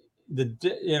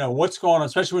what's going on,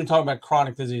 especially when you talk about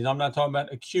chronic disease? I'm not talking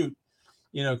about acute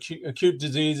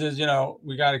diseases.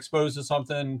 We got exposed to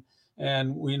something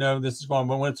and we know this is going,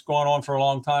 but when it's going on for a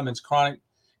long time, it's chronic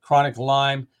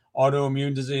Lyme,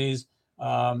 autoimmune disease,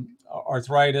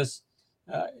 arthritis,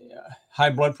 high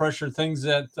blood pressure, things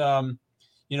that,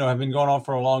 have been going on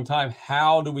for a long time.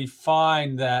 How do we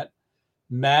find that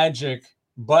magic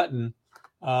button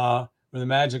or the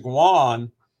magic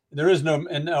wand? There is no,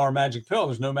 in our magic pill,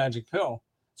 there's no magic pill.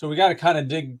 So we got to kind of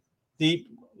dig deep,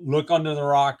 look under the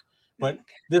rock. But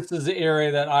this is the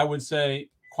area that I would say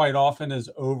quite often is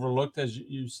overlooked, as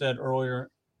you said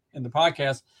earlier in the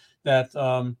podcast,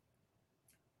 that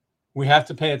we have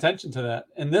to pay attention to that.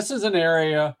 And this is an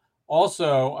area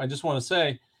also, I just want to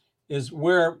say, is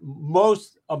where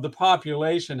most of the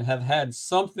population have had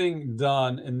something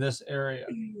done in this area.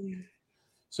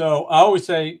 So I always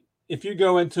say, if you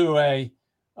go into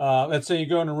let's say you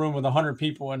go in a room with 100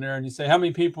 people in there and you say, how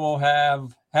many people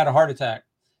have had a heart attack?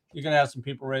 You're going to have some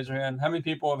people raise their hand. How many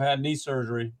people have had knee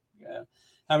surgery? Yeah.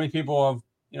 How many people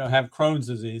have Crohn's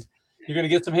disease? You're going to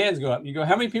get some hands go up. You go,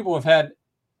 how many people have had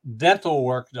dental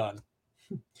work done?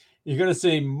 You're going to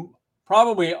see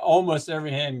probably almost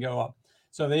every hand go up.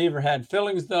 So they either had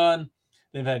fillings done,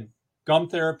 they've had gum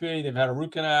therapy, they've had a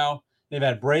root canal, they've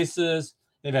had braces,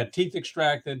 they've had teeth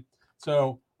extracted.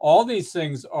 So all these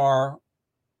things are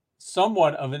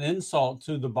somewhat of an insult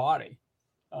to the body.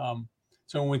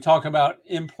 So when we talk about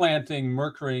implanting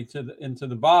mercury into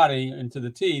the body, into the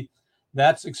teeth,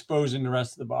 that's exposing the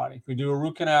rest of the body. If we do a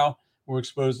root canal, we're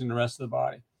exposing the rest of the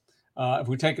body. If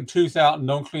we take a tooth out and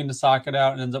don't clean the socket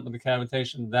out and ends up with a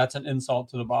cavitation, that's an insult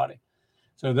to the body.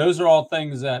 So those are all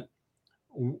things that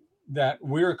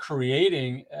we're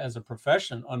creating as a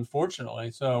profession,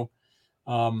 unfortunately. So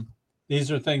these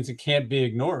are things that can't be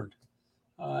ignored.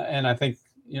 And I think,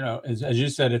 as you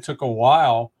said, it took a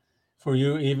while for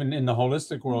you, even in the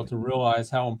holistic world, to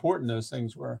realize how important those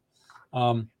things were.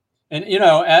 And,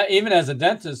 even as a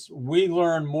dentist, we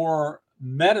learn more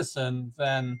medicine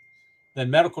than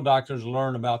medical doctors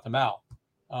learn about the mouth.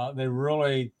 They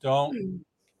really don't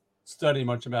study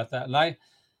much about that. And I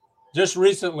just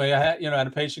recently, I had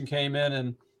a patient came in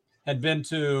and had been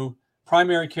to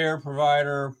primary care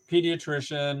provider,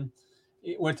 pediatrician,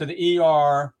 went to the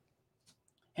ER,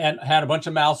 and had a bunch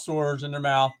of mouth sores in their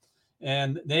mouth.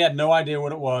 And they had no idea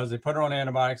what it was. They put her on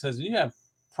antibiotics. Says, you have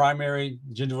primary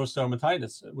gingival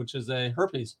stomatitis, which is a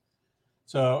herpes.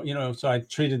 So, so I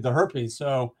treated the herpes.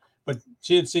 So, but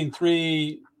she had seen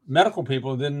 3 medical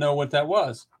people who didn't know what that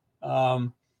was.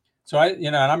 So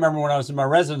and I remember when I was in my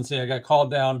residency, I got called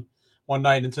down one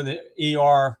night into the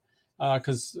ER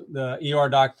because the ER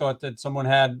doc thought that someone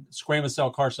had squamous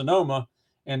cell carcinoma.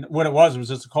 And what it was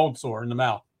just a cold sore in the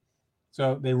mouth.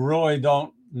 So they really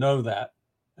don't know that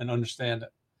and understand it.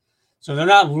 So they're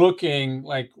not looking,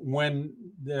 like when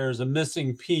there's a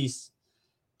missing piece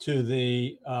to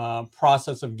the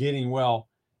process of getting well,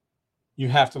 you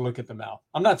have to look at the mouth.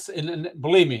 I'm not, and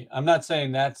believe me, I'm not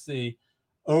saying that's the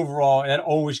overall, it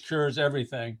always cures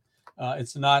everything.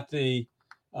 It's not the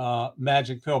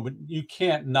magic pill, but you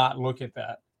can't not look at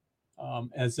that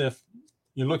as if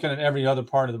you're looking at every other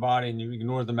part of the body and you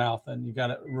ignore the mouth, and you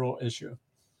got a real issue.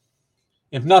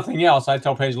 If nothing else, I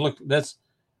tell patients, look,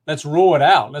 let's rule it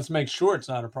out. Let's make sure it's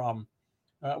not a problem.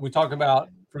 We talk about,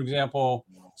 for example,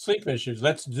 sleep issues.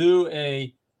 Let's do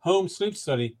a home sleep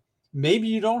study. Maybe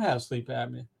you don't have sleep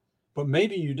apnea, but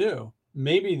maybe you do.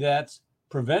 Maybe that's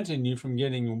preventing you from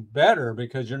getting better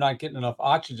because you're not getting enough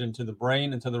oxygen to the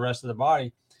brain and to the rest of the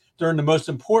body during the most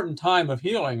important time of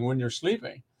healing, when you're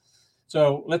sleeping.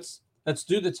 So let's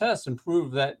do the test and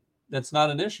prove that that's not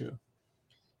an issue.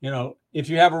 If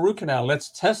you have a root canal, let's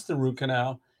test the root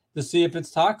canal to see if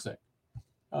it's toxic.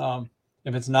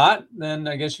 If it's not, then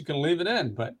I guess you can leave it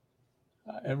in. But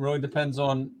it really depends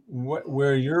on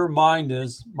where your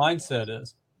mindset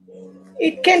is.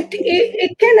 It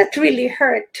cannot really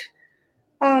hurt,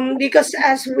 because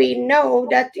as we know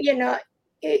that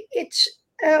it's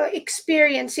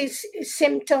experience is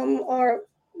symptom or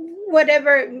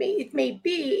whatever it may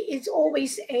be. It's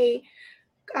always a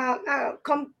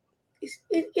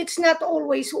it's not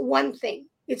always one thing.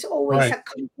 It's always Right. a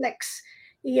complex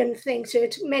thing. So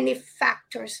it's many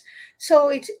factors. So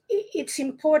it's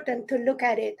important to look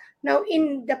at it. Now,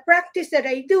 in the practice that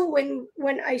I do,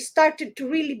 when I started to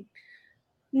really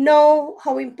know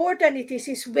how important it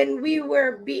is when we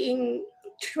were being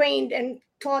trained and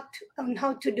taught on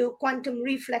how to do quantum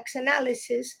reflex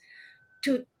analysis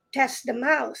to test the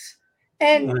mouse.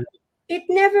 And Right. it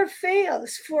never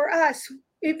fails for us,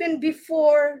 even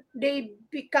before they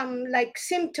become like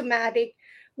symptomatic.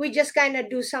 We just kind of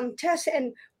do some tests,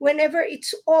 and whenever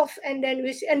it's off, and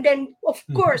then of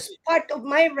course part of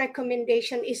my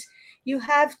recommendation is you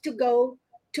have to go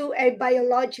to a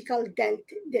biological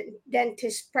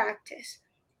dentist practice.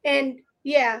 And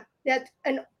yeah, that,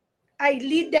 and I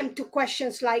lead them to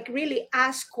questions like really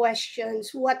ask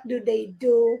questions. What do they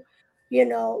do?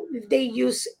 If they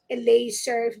use a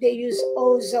laser, if they use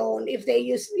ozone, if they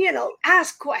use,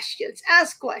 ask questions,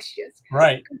 ask questions.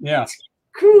 Right. Yeah. It's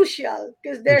crucial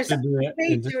because It there's a should be it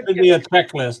major should be a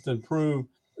difference. checklist to prove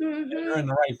that you're Hmm. in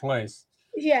the right place.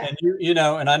 Yeah. And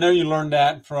and I know you learned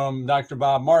that from Dr.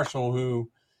 Bob Marshall, who,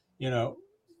 you know,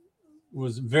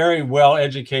 was very well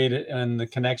educated in the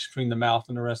connection between the mouth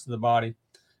and the rest of the body,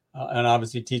 and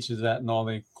obviously teaches that in all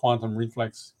the quantum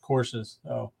reflex courses.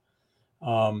 So,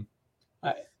 um,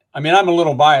 I, I mean, I'm a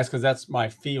little biased because that's my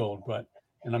field,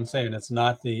 and I'm saying it's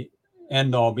not the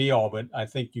end all be all, but I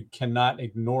think you cannot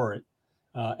ignore it,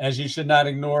 as you should not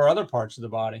ignore other parts of the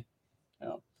body.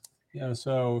 You know,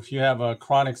 so if you have a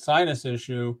chronic sinus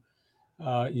issue,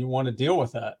 you want to deal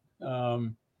with that.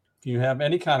 If you have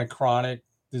any kind of chronic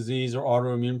disease or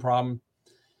autoimmune problem,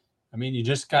 I mean, you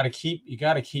got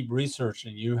to keep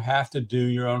researching. You have to do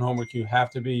your own homework. You have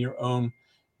to be your own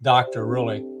doctor,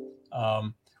 really,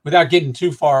 without getting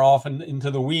too far off into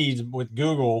the weeds with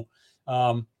Google.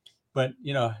 Um, but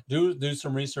do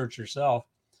some research yourself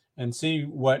and see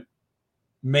what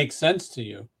makes sense to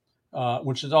you,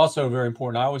 which is also very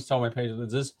important. I always tell my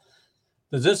patients,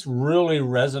 does this really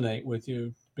resonate with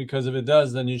you? Because if it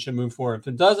does, then you should move forward. If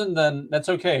it doesn't, then that's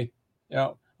okay.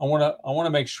 I want to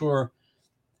make sure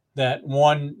that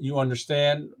one, you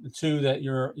understand, two, that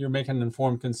you're making an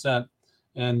informed consent,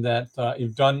 and that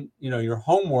you've done your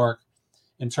homework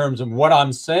in terms of what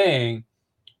I'm saying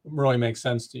really makes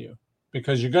sense to you,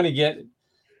 because you're going to get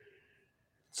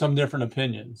some different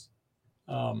opinions,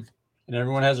 and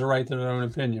everyone has a right to their own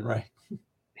opinion, right?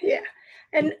 Yeah.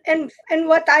 And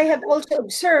what I have also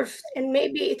observed, and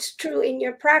maybe it's true in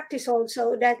your practice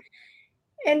also, that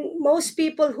and most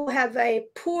people who have a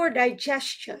poor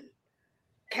digestion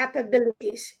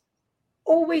capabilities,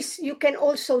 always you can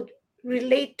also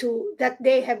relate to that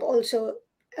they have also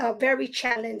very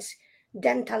challenged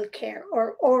dental care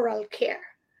or oral care.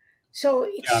 So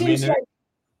it Yeah, I mean, seems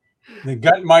like, the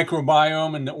gut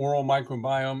microbiome and the oral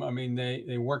microbiome, I mean,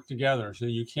 they work together, so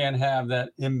you can't have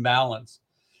that imbalance,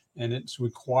 and it's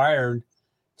required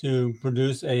to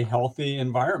produce a healthy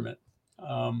environment.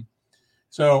 Um,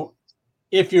 so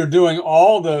if you're doing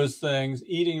all those things,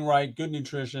 eating right, good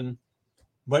nutrition,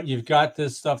 but you've got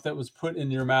this stuff that was put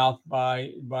in your mouth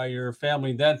by your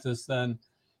family dentist, then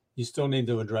you still need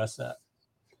to address that.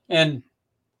 And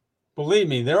believe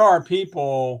me, there are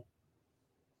people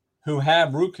who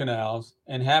have root canals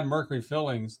and have mercury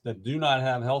fillings that do not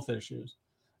have health issues.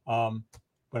 Um,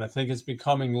 but I think it's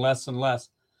becoming less and less.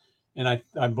 And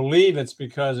I believe it's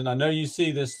because, and I know you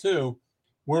see this too,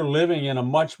 we're living in a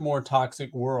much more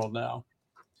toxic world now.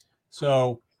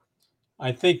 So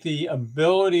I think the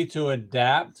ability to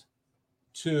adapt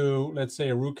to, let's say,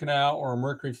 a root canal or a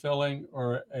mercury filling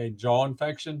or a jaw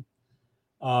infection,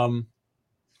 um,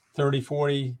 30,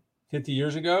 40, 50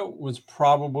 years ago was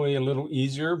probably a little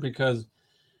easier because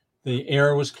the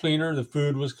air was cleaner, the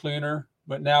food was cleaner.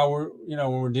 But now when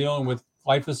we're dealing with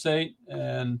glyphosate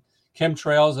and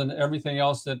chemtrails and everything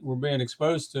else that we're being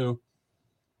exposed to,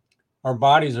 our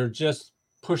bodies are just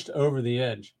pushed over the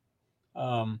edge.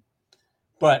 Um,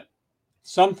 but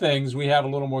some things we have a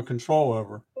little more control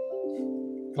over.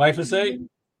 Glyphosate,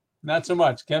 not so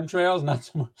much. Chemtrails, not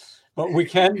so much. But we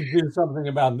can do something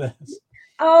about this.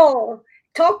 oh,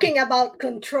 talking about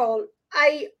control,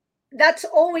 that's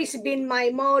always been my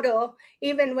motto,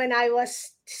 even when I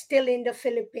was still in the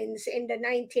Philippines in the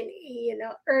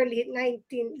early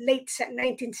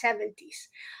 1970s.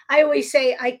 I always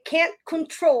say I can't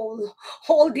control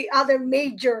all the other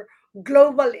major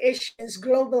global issues,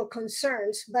 global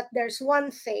concerns, but there's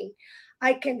one thing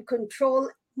I can control: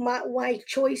 my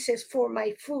choices for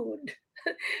my food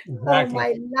or Exactly.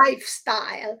 my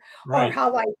lifestyle or Right.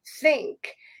 how I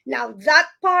think. Now, that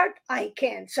part I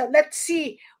can. So let's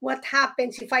see what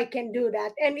happens if I can do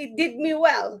that. And it did me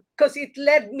well because it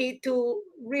led me to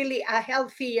really a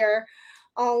healthier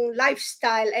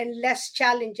lifestyle and less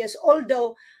challenges.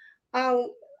 Although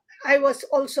um, I was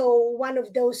also one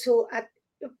of those who,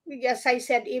 yes, I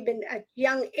said, even at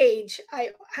young age, I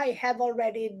have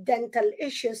already dental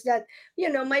issues that,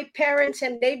 my parents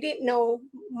and they didn't know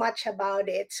much about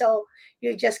it. So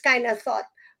you just kind of thought.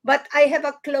 But I have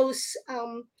a close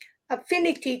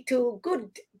affinity to good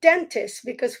dentists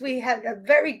because we have a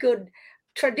very good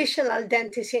traditional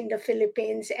dentist in the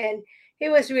Philippines, and he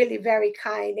was really very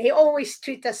kind. He always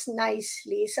treat us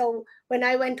nicely. So when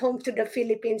I went home to the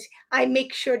Philippines, I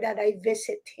make sure that I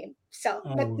visit him. So,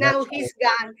 but Oh, now that's great. he's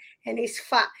gone and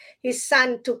his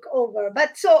son took over.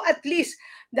 But so at least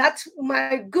that's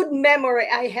my good memory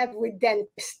I have with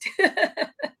dentist.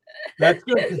 That's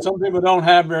good because some people don't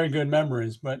have very good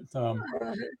memories, but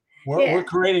we're Yeah.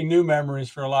 creating new memories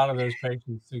for a lot of those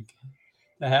patients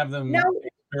to have Now, them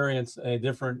experience a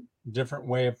different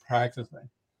way of practicing.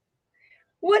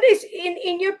 what is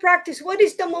in your practice? What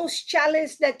is the most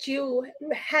challenge that you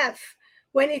have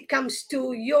when it comes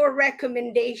to your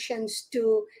recommendations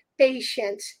to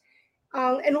patients?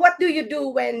 And what do you do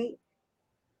when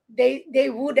they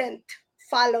wouldn't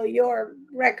follow your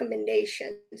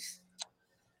recommendations?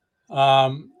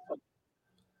 Um,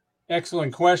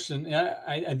 Excellent question. Yeah,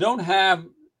 I don't have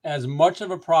as much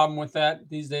of a problem with that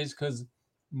these days because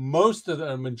most of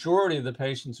the majority of the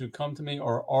patients who come to me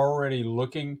are already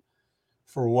looking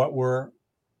for what we're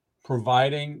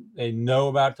providing. They know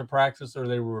about the practice or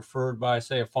they were referred by,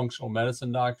 say, a functional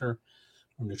medicine doctor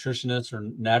or nutritionist or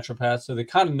naturopath. So they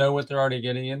kind of know what they're already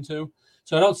getting into.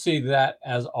 So I don't see that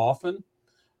as often.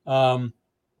 Um,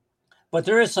 but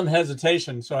there is some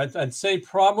hesitation. So I'd say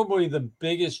probably the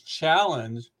biggest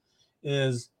challenge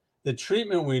is the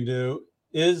treatment we do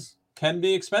can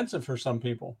be expensive for some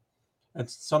people.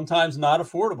 It's sometimes not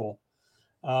affordable,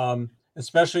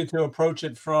 especially to approach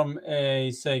it from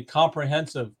a, say,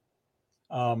 comprehensive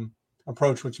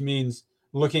approach, which means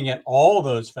looking at all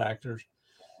those factors.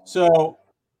 So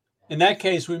in that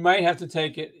case, we might have to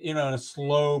take it, in a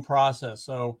slow process.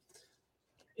 So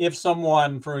if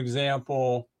someone, for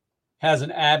example, has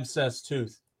an abscess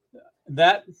tooth,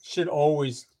 that should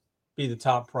always be the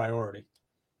top priority.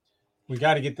 We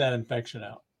got to get that infection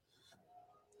out.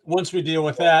 Once we deal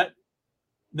with that,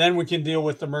 then we can deal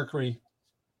with the mercury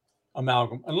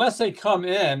amalgam. Unless they come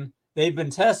in, they've been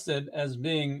tested as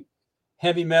being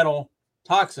heavy metal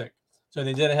toxic. So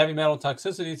they did a heavy metal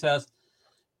toxicity test,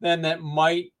 then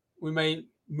we may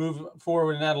move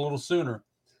forward in that a little sooner.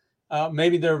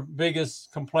 Maybe their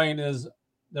biggest complaint is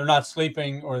they're not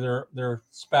sleeping or their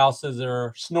spouses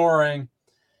are snoring,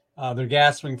 they're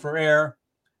gasping for air,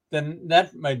 then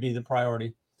that might be the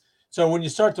priority. So when you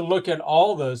start to look at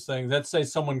all those things, let's say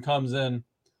someone comes in,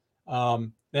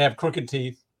 they have crooked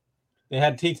teeth, they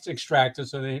had teeth extracted,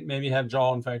 so they maybe have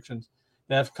jaw infections,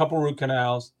 they have a couple root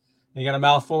canals, they got a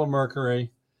mouthful of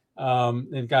mercury,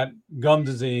 they've got gum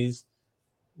disease.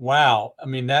 Wow, I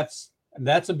mean that's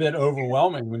a bit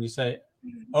overwhelming when you say,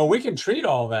 "Oh, we can treat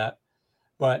all that,"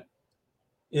 but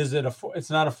it's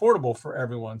not affordable for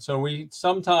everyone. So we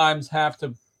sometimes have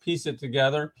to piece it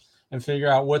together and figure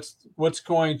out what's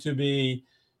going to be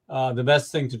the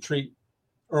best thing to treat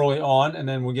early on, and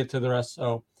then we'll get to the rest.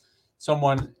 So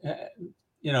someone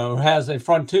who has a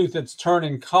front tooth that's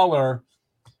turning color,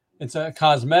 it's a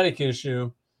cosmetic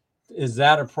issue. Is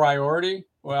that a priority?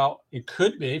 Well, it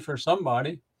could be for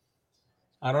somebody.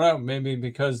 I don't know, maybe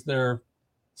because they're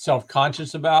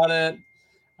self-conscious about it.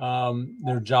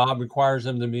 Their job requires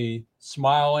them to be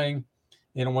smiling.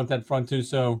 They don't want that front tooth,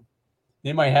 so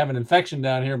they might have an infection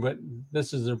down here, but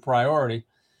this is their priority.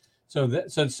 So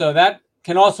that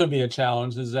can also be a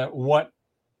challenge. Is that what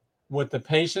the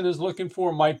patient is looking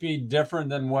for might be different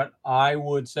than what I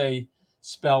would say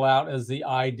spell out as the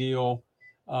ideal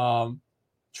um,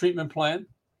 treatment plan.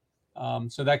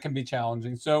 So that can be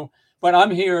challenging. So, but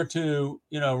I'm here to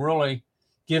really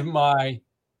give my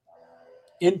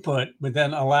input, but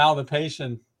then allow the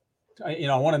patient.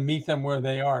 I want to meet them where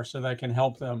they are so that I can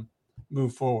help them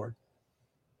move forward.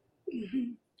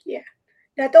 Mhm. Yeah,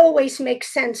 that always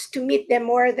makes sense to meet them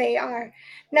where they are.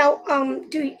 Now,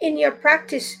 in your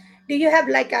practice, do you have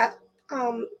like a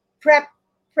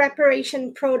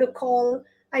preparation protocol?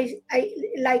 I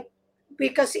like,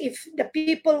 because if the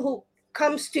people who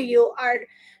comes to you are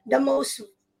the most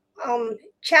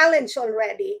challenged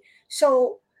already,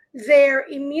 so their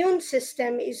immune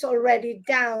system is already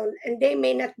down and they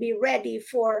may not be ready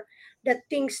for the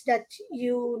things that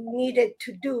you needed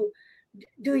to do.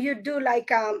 Do you do like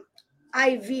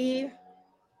IV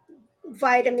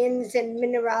vitamins and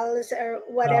minerals or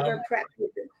whatever Um, prep you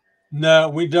do? no,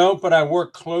 we don't, but I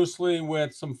work closely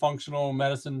with some functional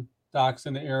medicine docs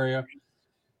in the area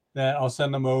that I'll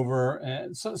send them over.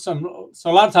 And so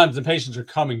a lot of times the patients are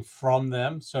coming from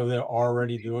them, so they're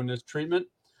already doing this treatment.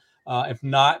 If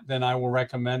not, then I will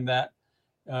recommend that,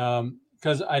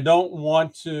 because I don't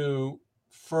want to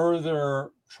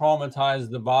further traumatize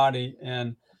the body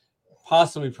and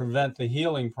possibly prevent the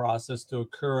healing process to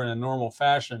occur in a normal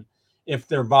fashion if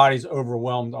their body's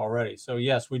overwhelmed already. So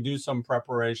yes, we do some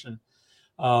preparation.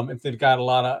 If they've got a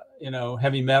lot of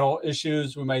heavy metal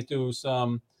issues, we might do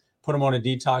some, put them on a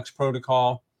detox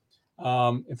protocol.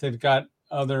 If they've got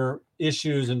other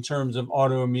issues in terms of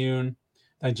autoimmune,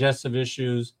 digestive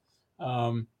issues,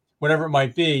 whatever it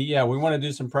might be, yeah, we want to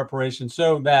do some preparation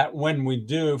so that when we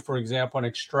do, for example, an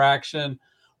extraction,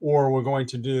 or we're going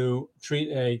to treat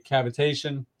a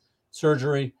cavitation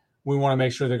surgery, we want to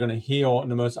make sure they're going to heal in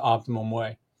the most optimum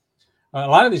way. A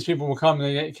lot of these people will come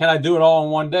and they, can I do it all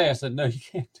in one day? I said, no, you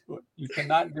can't do it. You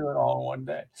cannot do it all in one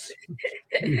day.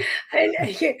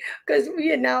 Because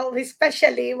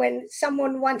especially when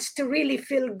someone wants to really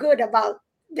feel good about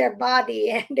their body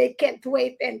and they can't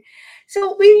wait. And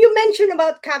so you mentioned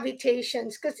about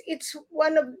cavitations, because it's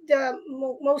one of the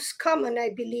most common,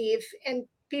 I believe, and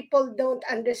people don't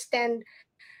understand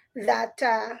that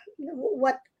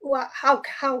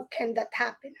how can that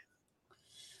happen?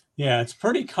 Yeah, it's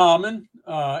pretty common.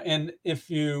 And if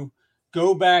you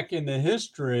go back in the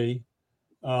history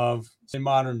of, say,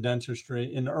 modern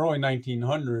dentistry in the early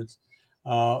 1900s,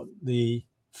 the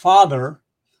father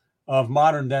of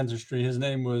modern dentistry, his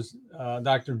name was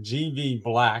Dr. G.V.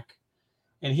 Black,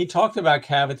 and he talked about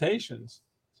cavitations.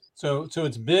 So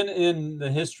it's been in the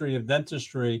history of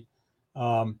dentistry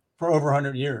for over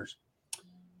 100 years.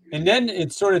 And then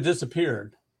it sort of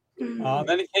disappeared.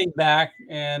 Then it came back,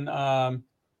 and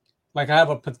like I have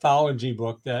a pathology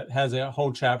book that has a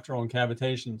whole chapter on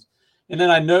cavitations. And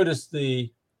then I noticed the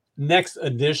next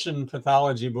edition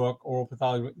pathology book, oral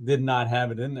pathology book, did not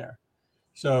have it in there.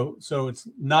 So it's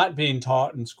not being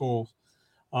taught in schools.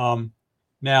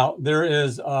 Now, there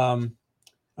is a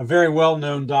very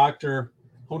well-known doctor.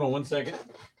 Hold on one second.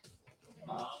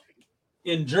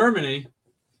 In Germany,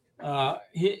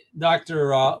 Dr.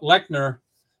 Lechner,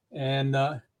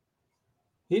 and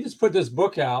he just put this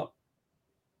book out.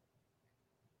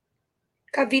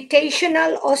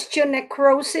 Cavitational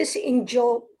osteonecrosis in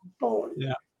jawbone.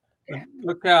 Yeah.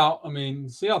 Look out. I mean,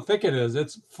 see how thick it is.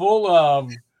 It's full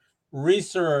of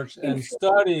research and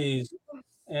studies.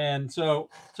 And so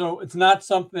it's not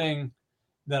something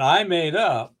that I made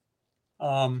up.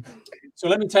 So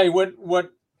let me tell you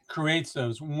what creates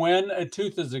those. When a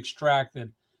tooth is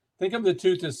extracted, think of the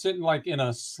tooth as sitting like in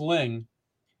a sling,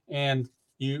 and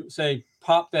you say,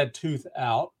 pop that tooth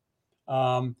out.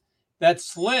 That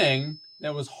sling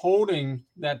that was holding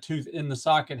that tooth in the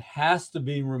socket has to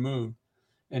be removed.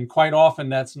 And quite often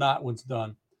that's not what's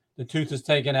done. The tooth is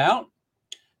taken out,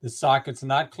 the socket's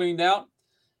not cleaned out.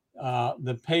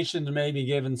 The patient may be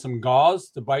given some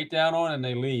gauze to bite down on, and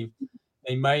they leave.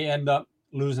 They may end up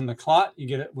losing the clot. You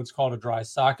get what's called a dry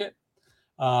socket.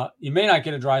 You may not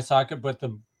get a dry socket, but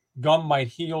the gum might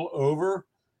heal over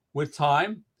with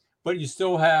time, but you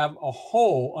still have a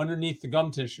hole underneath the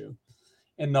gum tissue.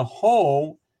 And the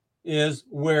hole is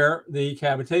where the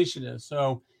cavitation is.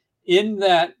 So in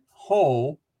that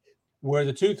hole where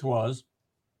the tooth was,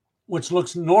 which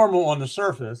looks normal on the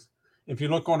surface, if you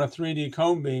look on a 3D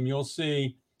cone beam, you'll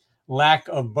see lack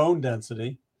of bone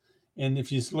density. And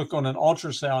if you look on an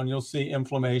ultrasound, you'll see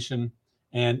inflammation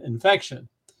and infection.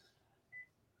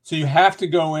 So you have to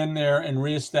go in there and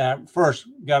reestablish. First,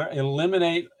 you got to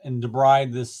eliminate and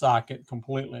debride this socket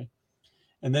completely.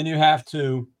 And then you have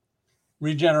to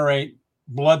regenerate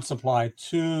blood supply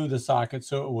to the socket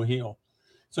so it will heal.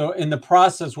 So in the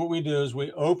process, what we do is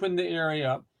we open the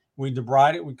area up, we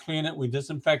debride it, we clean it, we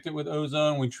disinfect it with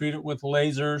ozone, we treat it with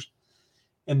lasers,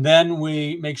 and then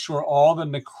we make sure all the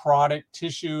necrotic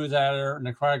tissue is out of there,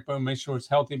 necrotic bone, make sure it's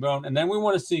healthy bone. And then we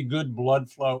want to see good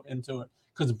blood flow into it,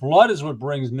 because blood is what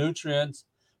brings nutrients,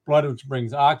 blood which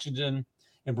brings oxygen,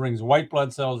 it brings white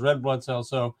blood cells, red blood cells.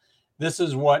 So this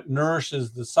is what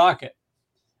nourishes the socket.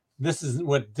 This is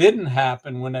what didn't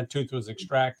happen when that tooth was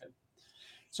extracted.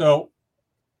 So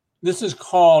this is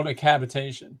called a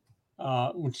cavitation,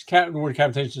 which the word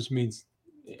cavitation just means,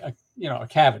 a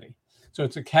cavity. So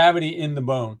it's a cavity in the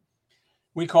bone.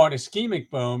 We call it ischemic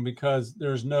bone because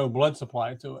there's no blood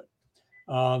supply to it.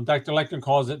 Dr. Lechner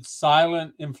calls it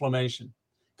silent inflammation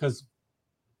because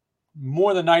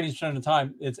more than 90% of the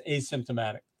time it's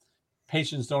asymptomatic.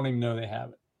 Patients don't even know they have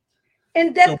it.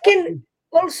 And that can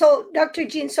also, Dr.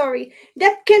 Jean, sorry,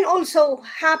 that can also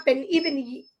happen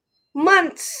even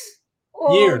months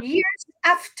or years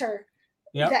after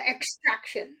the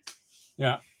extraction.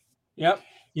 Yeah. Yep.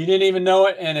 You didn't even know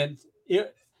it. And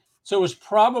so it was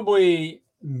probably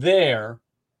there,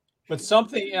 but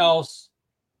something else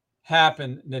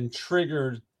happened then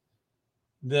triggered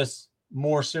this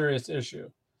more serious issue.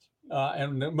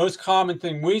 And the most common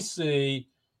thing we see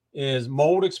is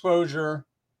mold exposure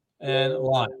and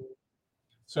Lyme.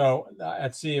 So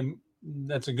that's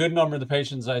a good number of the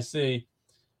patients I see.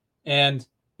 And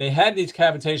they had these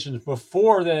cavitations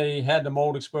before they had the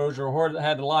mold exposure or they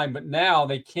had the Lyme, but now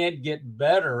they can't get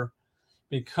better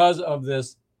because of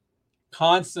this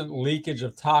constant leakage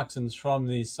of toxins from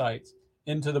these sites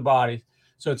into the body.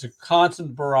 So it's a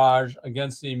constant barrage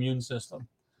against the immune system.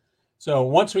 So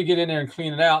once we get in there and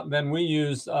clean it out, then we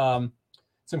use some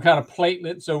kind of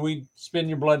platelet. So we spin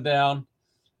your blood down,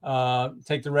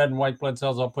 take the red and white blood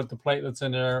cells, I'll put the platelets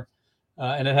in there,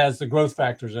 and it has the growth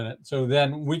factors in it. So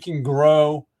then we can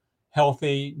grow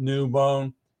healthy new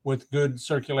bone with good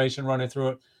circulation running through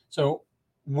it. So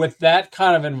with that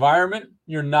kind of environment,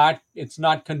 it's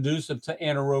not conducive to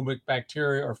anaerobic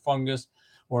bacteria or fungus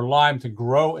or Lyme to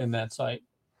grow in that site.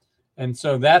 And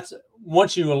so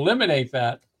once you eliminate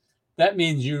that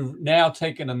means you've now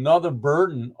taken another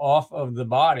burden off of the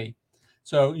body.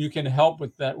 So you can help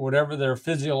with that, whatever their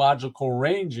physiological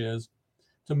range is,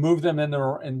 to move them in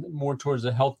there and more towards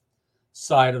the health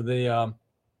side of the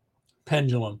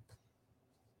pendulum.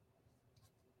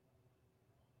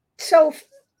 So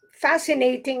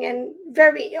fascinating and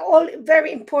very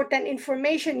important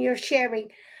information you're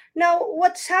sharing. Now,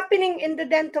 what's happening in the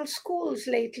dental schools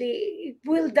lately?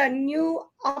 Will the new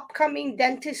upcoming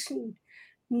dentists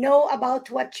know about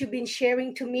what you've been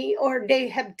sharing to me, or they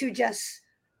have to just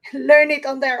learn it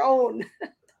on their own?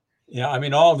 Yeah, I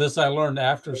mean, all of this I learned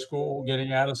after school,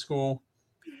 getting out of school.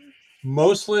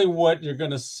 Mostly what you're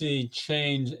going to see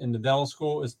change in the dental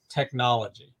school is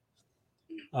technology,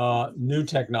 new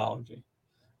technology,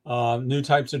 new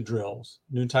types of drills,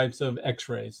 new types of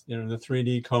x-rays, the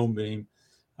 3D cone beam.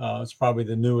 It's probably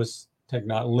the newest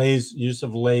technology, use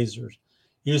of lasers,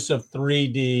 use of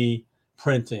 3D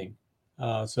printing,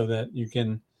 so that you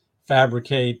can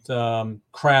fabricate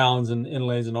crowns and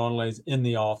inlays and onlays in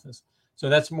the office. So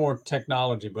that's more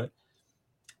technology, but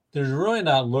there's really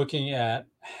not looking at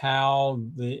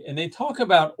and they talk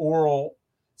about oral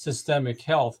systemic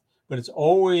health, but it's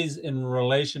always in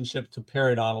relationship to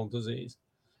periodontal disease.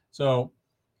 So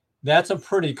that's a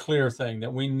pretty clear thing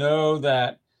that we know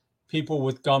that people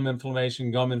with gum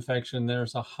inflammation, gum infection,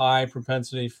 there's a high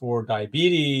propensity for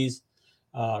diabetes,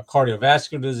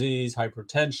 cardiovascular disease,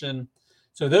 hypertension.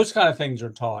 So those kind of things are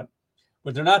taught,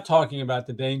 but they're not talking about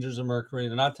the dangers of mercury.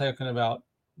 They're not talking about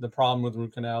the problem with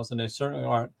root canals, and they certainly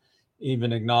aren't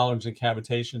even acknowledging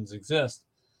cavitations exist.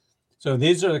 So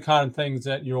these are the kind of things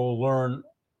that you'll learn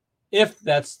if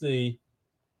that's the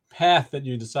path that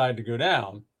you decide to go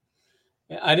down.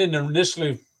 I didn't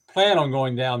initially plan on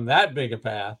going down that big a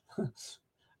path.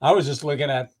 I was just looking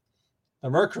at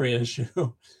the mercury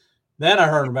issue. Then I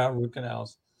heard about root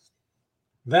canals.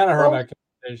 Then I heard about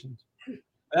cavitations.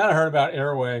 Then I heard about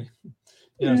airway,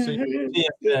 so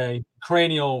CFA,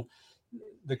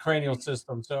 the cranial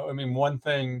system. So, I mean, one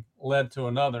thing led to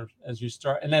another as you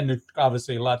start, and then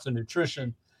obviously lots of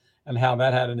nutrition and how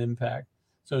that had an impact.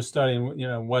 So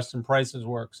studying, Weston Price's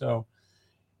work. So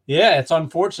yeah, it's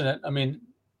unfortunate. I mean,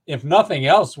 if nothing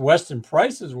else, Weston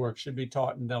Price's work should be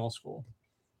taught in dental school,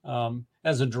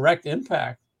 as a direct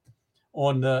impact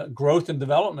on the growth and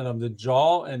development of the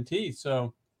jaw and teeth.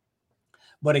 So,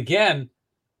 but again,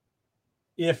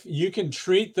 if you can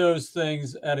treat those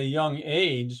things at a young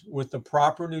age with the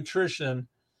proper nutrition,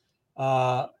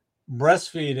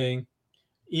 breastfeeding,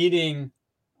 eating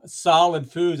solid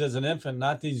foods as an infant,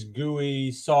 not these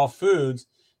gooey, soft foods,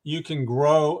 you can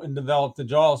grow and develop the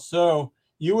jaw. So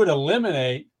you would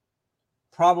eliminate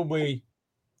probably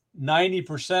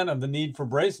 90% of the need for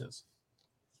braces.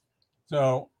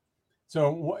 So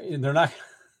they're not,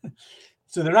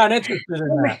 they're not interested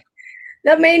in that.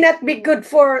 That may not be good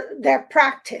for their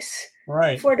practice,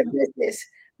 right, for the business.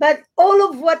 But all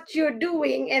of what you're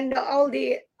doing and all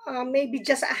the maybe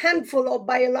just a handful of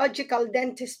biological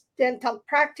dental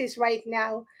practice right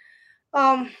now,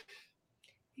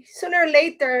 sooner or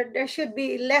later there should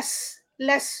be less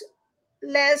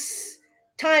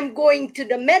time going to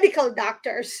the medical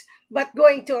doctors, but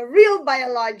going to a real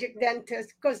biologic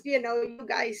dentist, because you know you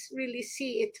guys really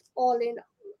see it all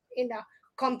in a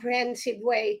comprehensive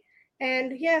way.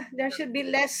 And yeah, there should be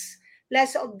less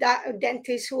of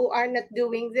dentists who are not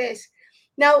doing this.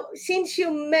 Now, since you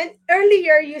meant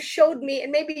earlier, you showed me,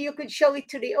 and maybe you could show it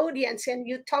to the audience, and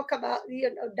you talk about,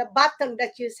 you know, the button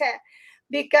that you said,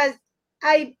 because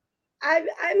I,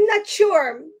 I'm not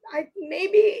sure. I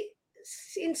maybe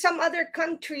in some other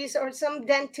countries or some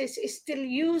dentists still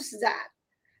use that,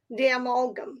 the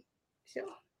amalgam. So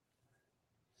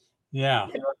Yeah.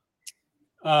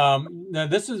 Now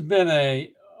this has been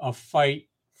a fight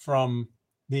from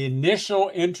the initial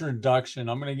introduction.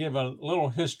 I'm going to give a little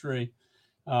history.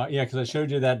 Yeah, because I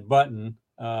showed you that button.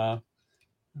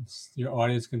 Your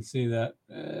audience can see that.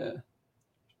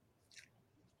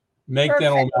 Make perfect.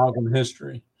 dental amalgam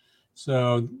history.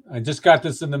 So I just got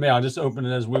this in the mail. I just opened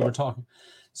it as we were talking.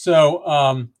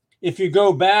 So if you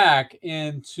go back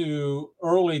into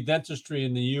early dentistry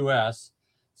in the U.S.,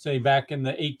 say back in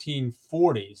the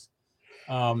 1840s,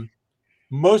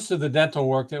 most of the dental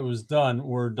work that was done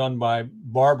were done by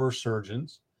barber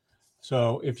surgeons.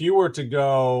 So if you were to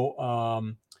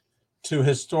go to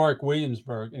historic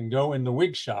Williamsburg and go in the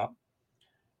wig shop,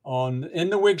 in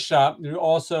the wig shop, there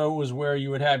also was where you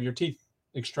would have your teeth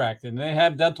extracted, and they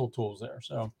have dental tools there.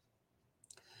 So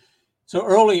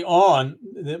early on,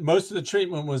 most of the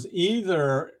treatment was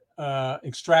either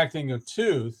extracting a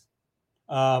tooth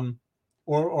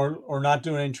or not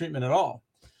doing any treatment at all.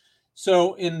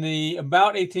 So in the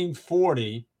about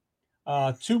 1840,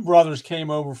 two brothers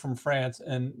came over from France,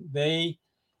 and they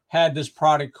had this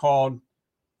product called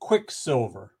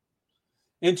Quicksilver.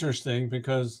 Interesting,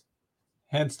 because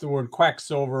hence the word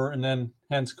quacksilver, and then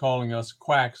hence calling us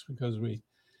quacks because we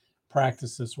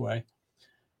practice this way.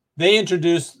 They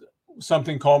introduced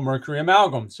something called mercury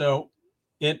amalgam. So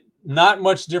it not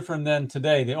much different than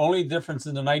today. The only difference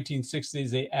in the 1960s,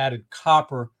 they added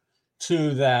copper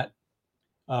to that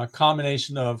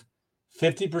combination of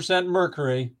 50%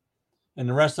 mercury, and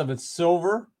the rest of it's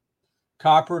silver,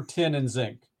 copper, tin, and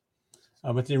zinc.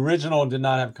 But the original did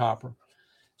not have copper.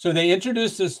 So they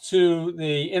introduced this to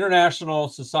the International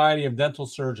Society of Dental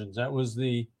Surgeons. That was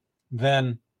the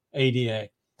then ADA.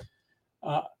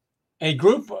 A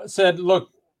group said,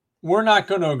 look, we're not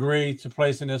going to agree to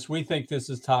placing this. We think this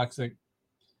is toxic.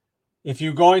 If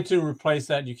you're going to replace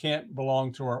that, you can't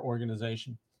belong to our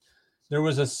organization. There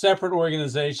was a separate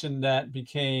organization that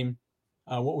became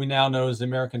what we now know as the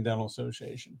American Dental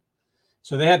Association.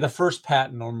 So they had the first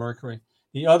patent on mercury.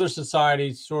 The other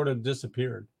societies sort of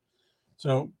disappeared.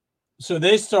 So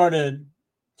they started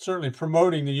certainly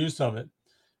promoting the use of it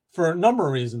for a number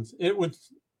of reasons.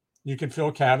 You could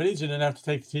fill cavities. You didn't have to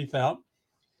take the teeth out.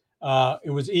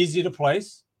 It was easy to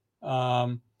place.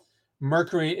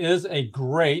 Mercury is a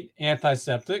great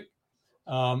antiseptic.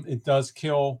 It does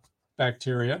kill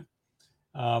bacteria.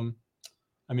 I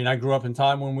mean, I grew up in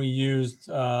time when we used,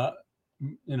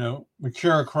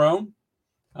 mercurochrome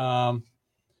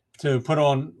to put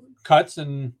on cuts,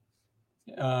 and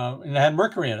it had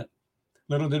mercury in it.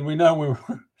 Little did we know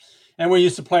and we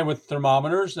used to play with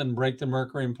thermometers and break the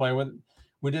mercury and play with it.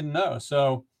 We didn't know.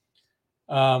 So,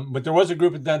 but there was a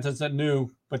group of dentists that knew,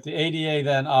 but the ADA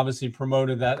then obviously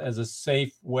promoted that as a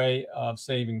safe way of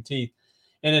saving teeth.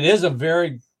 And it is a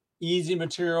very easy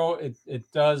material. It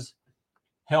does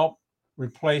help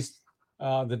replace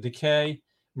the decay.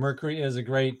 Mercury is a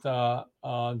great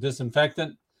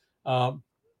disinfectant,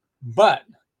 but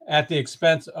at the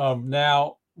expense of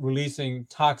now releasing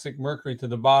toxic mercury to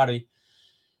the body.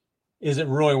 Is it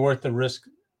really worth the risk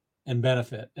and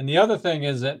benefit? And the other thing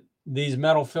is that these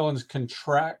metal fillings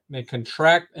contract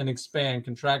and expand.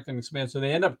 So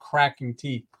they end up cracking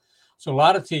teeth. So a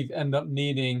lot of teeth end up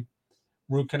needing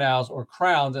root canals or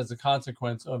crowns as a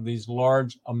consequence of these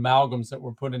large amalgams that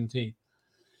were put in teeth.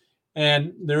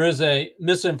 And there is a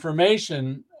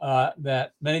misinformation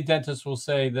that many dentists will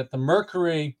say that the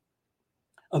mercury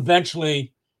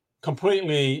eventually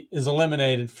completely is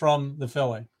eliminated from the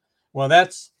filling. Well,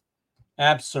 that's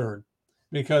absurd,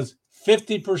 because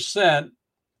 50%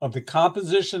 of the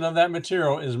composition of that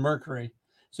material is mercury.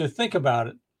 So think about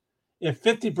it. If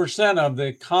 50% of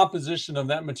the composition of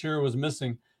that material was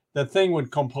missing, the thing would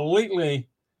completely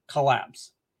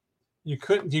collapse. You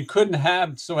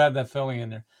couldn't still have that filling in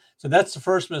there. So that's the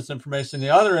first misinformation. The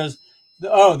other is,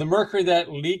 the mercury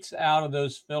that leaks out of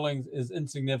those fillings is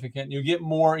insignificant. You get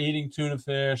more eating tuna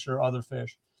fish or other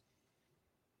fish.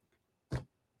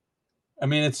 I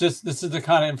mean, this is the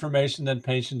kind of information that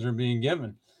patients are being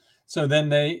given. So then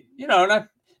they,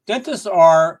 dentists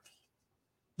are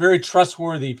very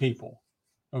trustworthy people.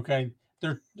 Okay,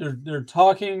 they're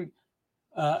talking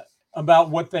about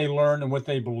what they learn and what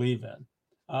they believe in.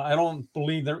 I don't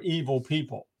believe they're evil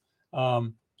people.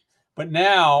 But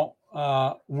now,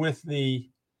 with the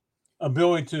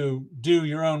ability to do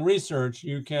your own research,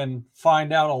 you can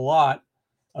find out a lot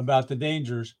about the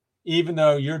dangers, even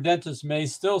though your dentist may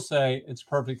still say it's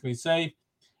perfectly safe.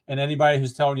 And anybody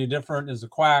who's telling you different is a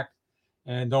quack,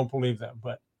 and don't believe them.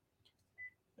 But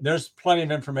there's plenty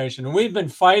of information. And we've been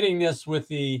fighting this with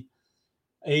the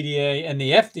ADA and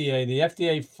the FDA. The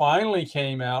FDA finally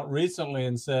came out recently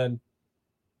and said,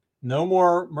 no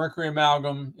more mercury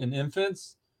amalgam in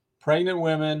infants, pregnant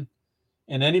women,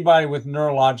 and anybody with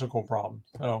neurological problems.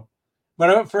 So,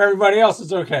 but for everybody else,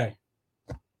 it's okay.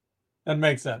 That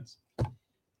makes sense.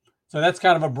 So that's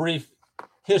kind of a brief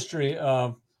history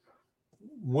of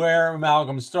where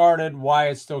amalgam started, why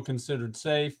it's still considered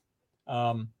safe.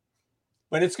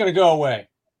 But it's going to go away.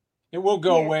 It will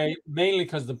go away mainly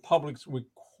because the public's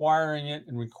requiring it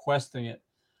and requesting it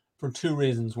for two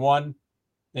reasons. One,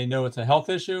 they know it's a health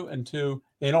issue, and two,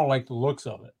 they don't like the looks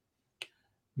of it.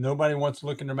 Nobody wants to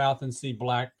look in their mouth and see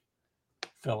black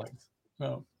fillings.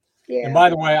 So, and by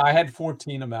the way, I had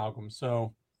 14 amalgams,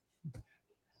 so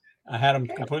I had them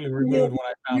completely removed when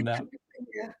I found out.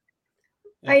 Yeah.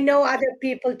 I know other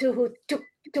people too who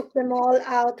took them all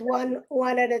out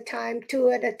one at a time, two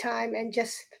at a time, and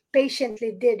just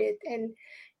patiently did it. And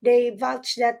they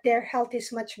vouch that their health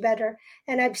is much better.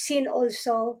 And I've seen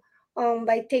also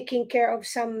by taking care of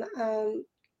some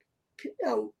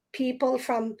people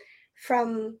from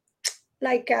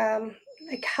like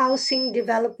housing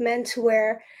developments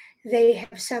where they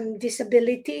have some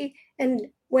disability, and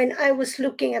when I was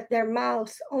looking at their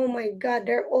mouth, oh my God,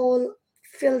 they're all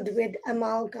filled with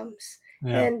amalgams.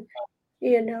 And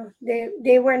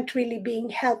they weren't really being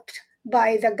helped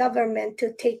by the government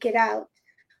to take it out.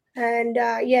 And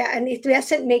and it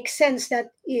doesn't make sense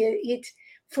that it's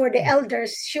for the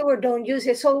elders, sure, don't use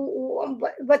it. So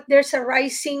but there's a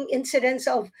rising incidence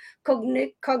of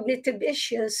cognitive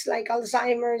issues like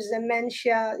Alzheimer's,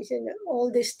 dementia, all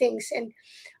these things. And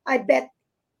I bet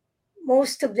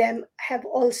most of them have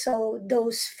also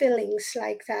those fillings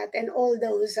like that, and all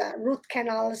those root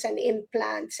canals and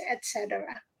implants,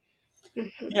 etc.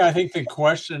 Yeah, I think the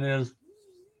question is,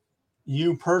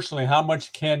 you personally, how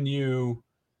much can you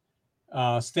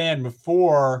stand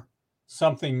before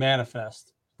something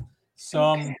manifests?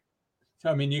 I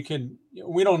mean,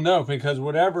 we don't know, because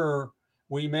whatever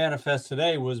we manifest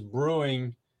today was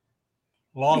brewing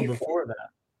long before that.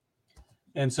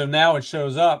 And so now it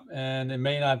shows up, and it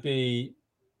may not be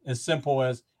as simple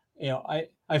as,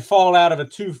 I fall out of a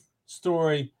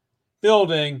 2-story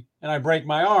building and I break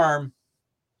my arm.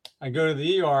 I go to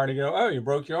the ER and go, oh, you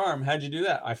broke your arm. How'd you do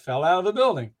that? I fell out of the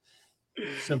building.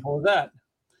 Simple as that.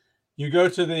 You go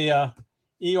to the ER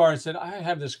and said, I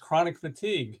have this chronic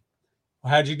fatigue.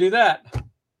 Well, how'd you do that?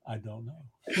 I don't know.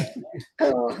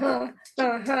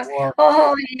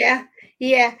 Oh,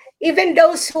 yeah. Even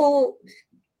those who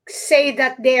say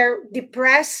that they're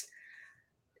depressed,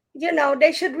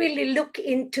 they should really look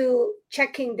into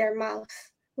checking their mouth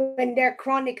when they're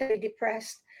chronically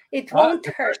depressed. It won't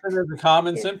hurt. It's a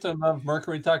common symptom of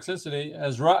mercury toxicity,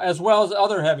 as well as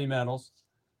other heavy metals.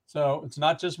 So it's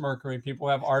not just mercury. People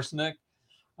have arsenic.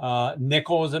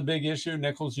 Nickel is a big issue.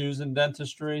 Nickel's used in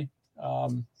dentistry.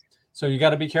 So you got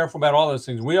to be careful about all those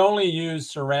things. We only use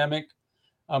ceramic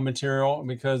material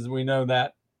because we know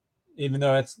that even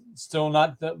though it's still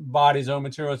not the body's own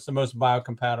material, it's the most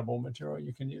biocompatible material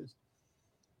you can use.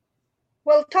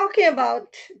 Well, talking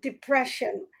about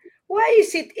depression, why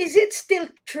is it still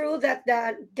true that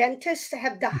the dentists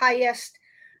have the highest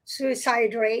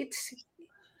suicide rates?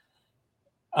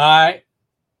 I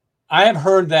have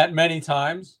heard that many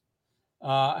times.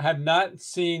 I have not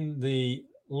seen the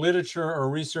literature or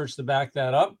research to back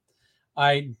that up.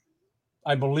 I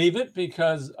believe it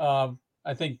because of,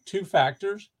 I think, 2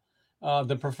 factors.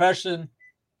 The profession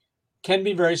can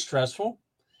be very stressful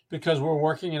because we're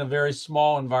working in a very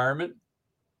small environment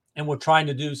and we're trying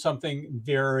to do something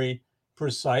very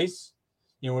precise.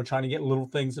 We're trying to get little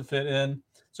things to fit in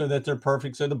so that they're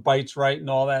perfect, so the bite's right and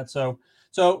all that. So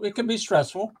it can be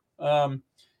stressful. And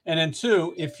then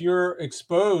 2, if you're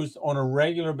exposed on a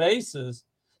regular basis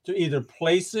to either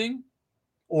placing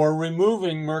or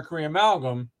removing mercury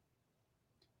amalgam,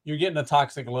 you're getting a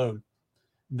toxic load.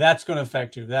 That's going to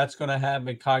affect you. That's going to have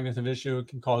a cognitive issue. It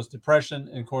can cause depression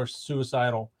and, of course,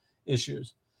 suicidal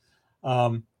issues.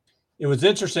 It was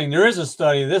interesting. There is a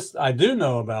study, this I do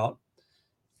know about,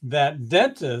 that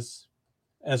dentists,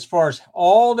 as far as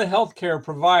all the healthcare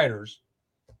providers,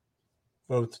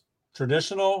 both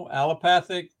traditional,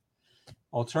 allopathic,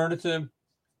 alternative,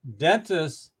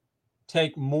 dentists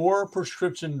take more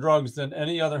prescription drugs than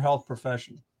any other health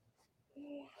profession.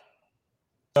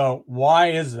 So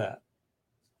why is that?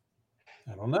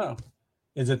 I don't know.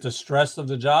 Is it the stress of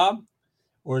the job,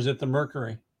 or is it the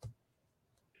mercury?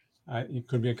 It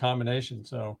could be a combination.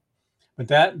 So, but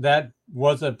that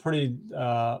was a pretty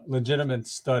legitimate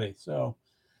study. So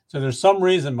there's some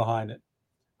reason behind it.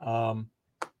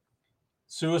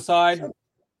 Suicidal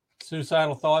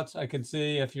thoughts, I could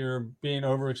see if you're being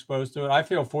overexposed to it. I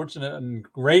feel fortunate and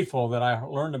grateful that I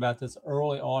learned about this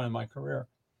early on in my career.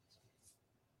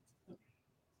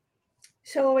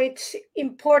 So it's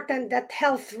important that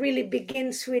health really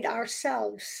begins with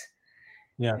ourselves.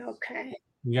 Yeah. Okay.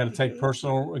 You got to take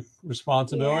personal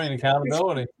responsibility and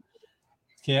accountability.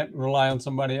 Can't rely on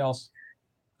somebody else.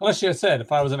 Unless you said,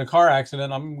 if I was in a car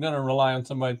accident, I'm going to rely on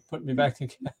somebody to put me back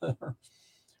together.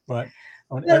 But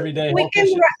on everyday health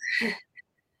issues,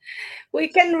 we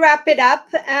can wrap it up.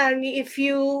 And if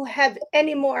you have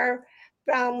any more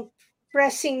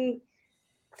pressing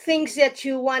things that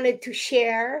you wanted to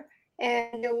share,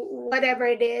 and whatever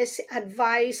it is,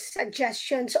 advice,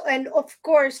 suggestions, and of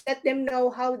course, let them know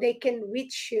how they can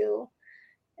reach you.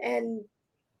 And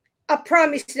a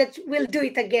promise that we'll do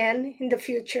it again in the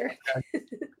future.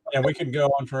 Yeah, we could go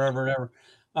on forever and ever.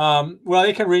 Well,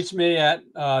 you can reach me at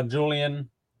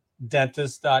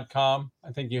juliandentist.com.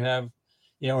 I think you have,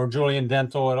 or Julian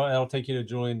Dental. It'll take you to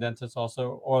Julian Dentist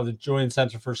also, or the Julian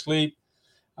Center for Sleep.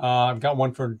 I've got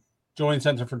one for Julian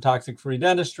Center for Toxic-Free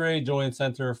Dentistry, Julian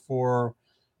Center for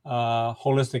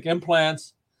Holistic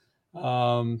Implants.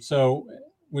 So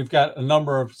we've got a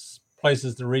number of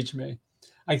places to reach me.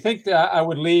 I think that I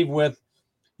would leave with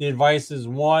the advice is,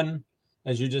 one,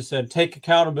 as you just said, take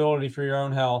accountability for your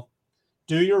own health,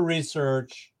 do your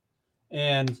research,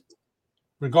 and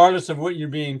regardless of what you're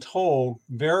being told,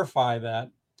 verify that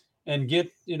and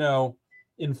get,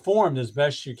 informed as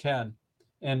best you can.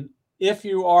 And if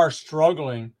you are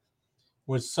struggling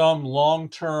with some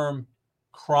long-term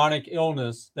chronic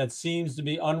illness that seems to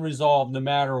be unresolved no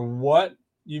matter what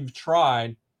you've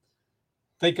tried,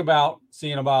 think about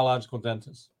seeing a biological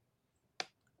dentist.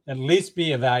 At least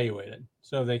be evaluated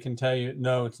so they can tell you,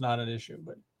 no, it's not an issue.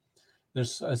 But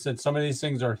I said, some of these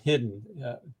things are hidden.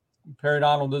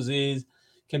 Periodontal disease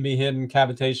can be hidden.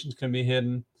 Cavitations can be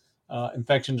hidden.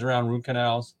 Infections around root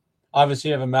canals.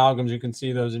 Obviously, you have amalgams. You can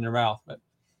see those in your mouth, but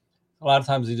a lot of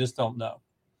times you just don't know.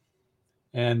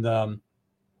 And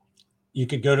you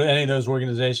could go to any of those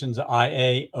organizations,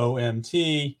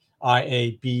 IAOMT,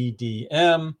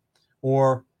 IABDM,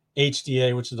 or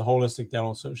HDA, which is the Holistic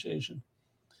Dental Association.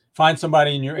 Find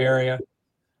somebody in your area.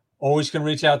 Always can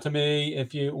reach out to me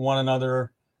if you want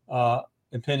another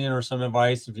opinion or some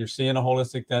advice. If you're seeing a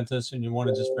holistic dentist and you want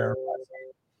to just verify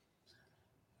something.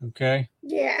 Okay.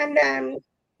 Yeah, and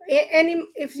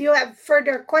if you have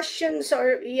further questions,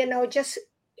 or just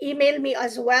email me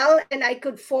as well, and I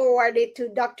could forward it to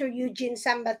Dr. Eugene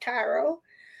Sambataro.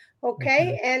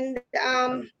 Okay. And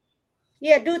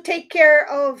do take care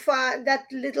of that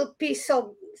little piece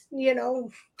of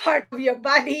part of your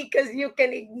body, because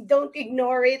don't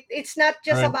ignore it. It's not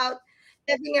just about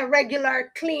having a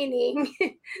regular cleaning.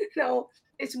 No,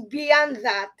 it's beyond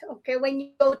that. Okay, when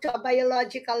you go to a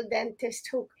biological dentist,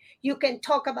 who you can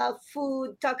talk about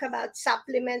food, talk about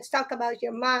supplements, talk about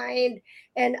your mind,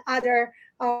 and other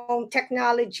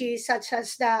technologies such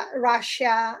as the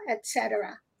Russia,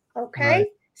 etc. Okay.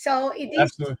 So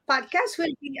this podcast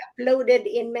will be uploaded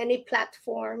in many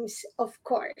platforms, of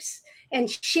course, and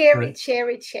share it.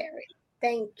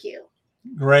 Thank you.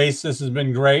 Grace, this has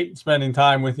been great spending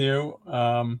time with you.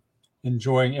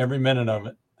 Enjoying every minute of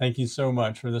it. Thank you so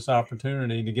much for this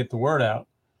opportunity to get the word out.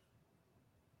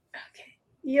 Okay.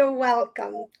 You're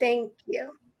welcome. Thank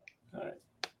you. All right.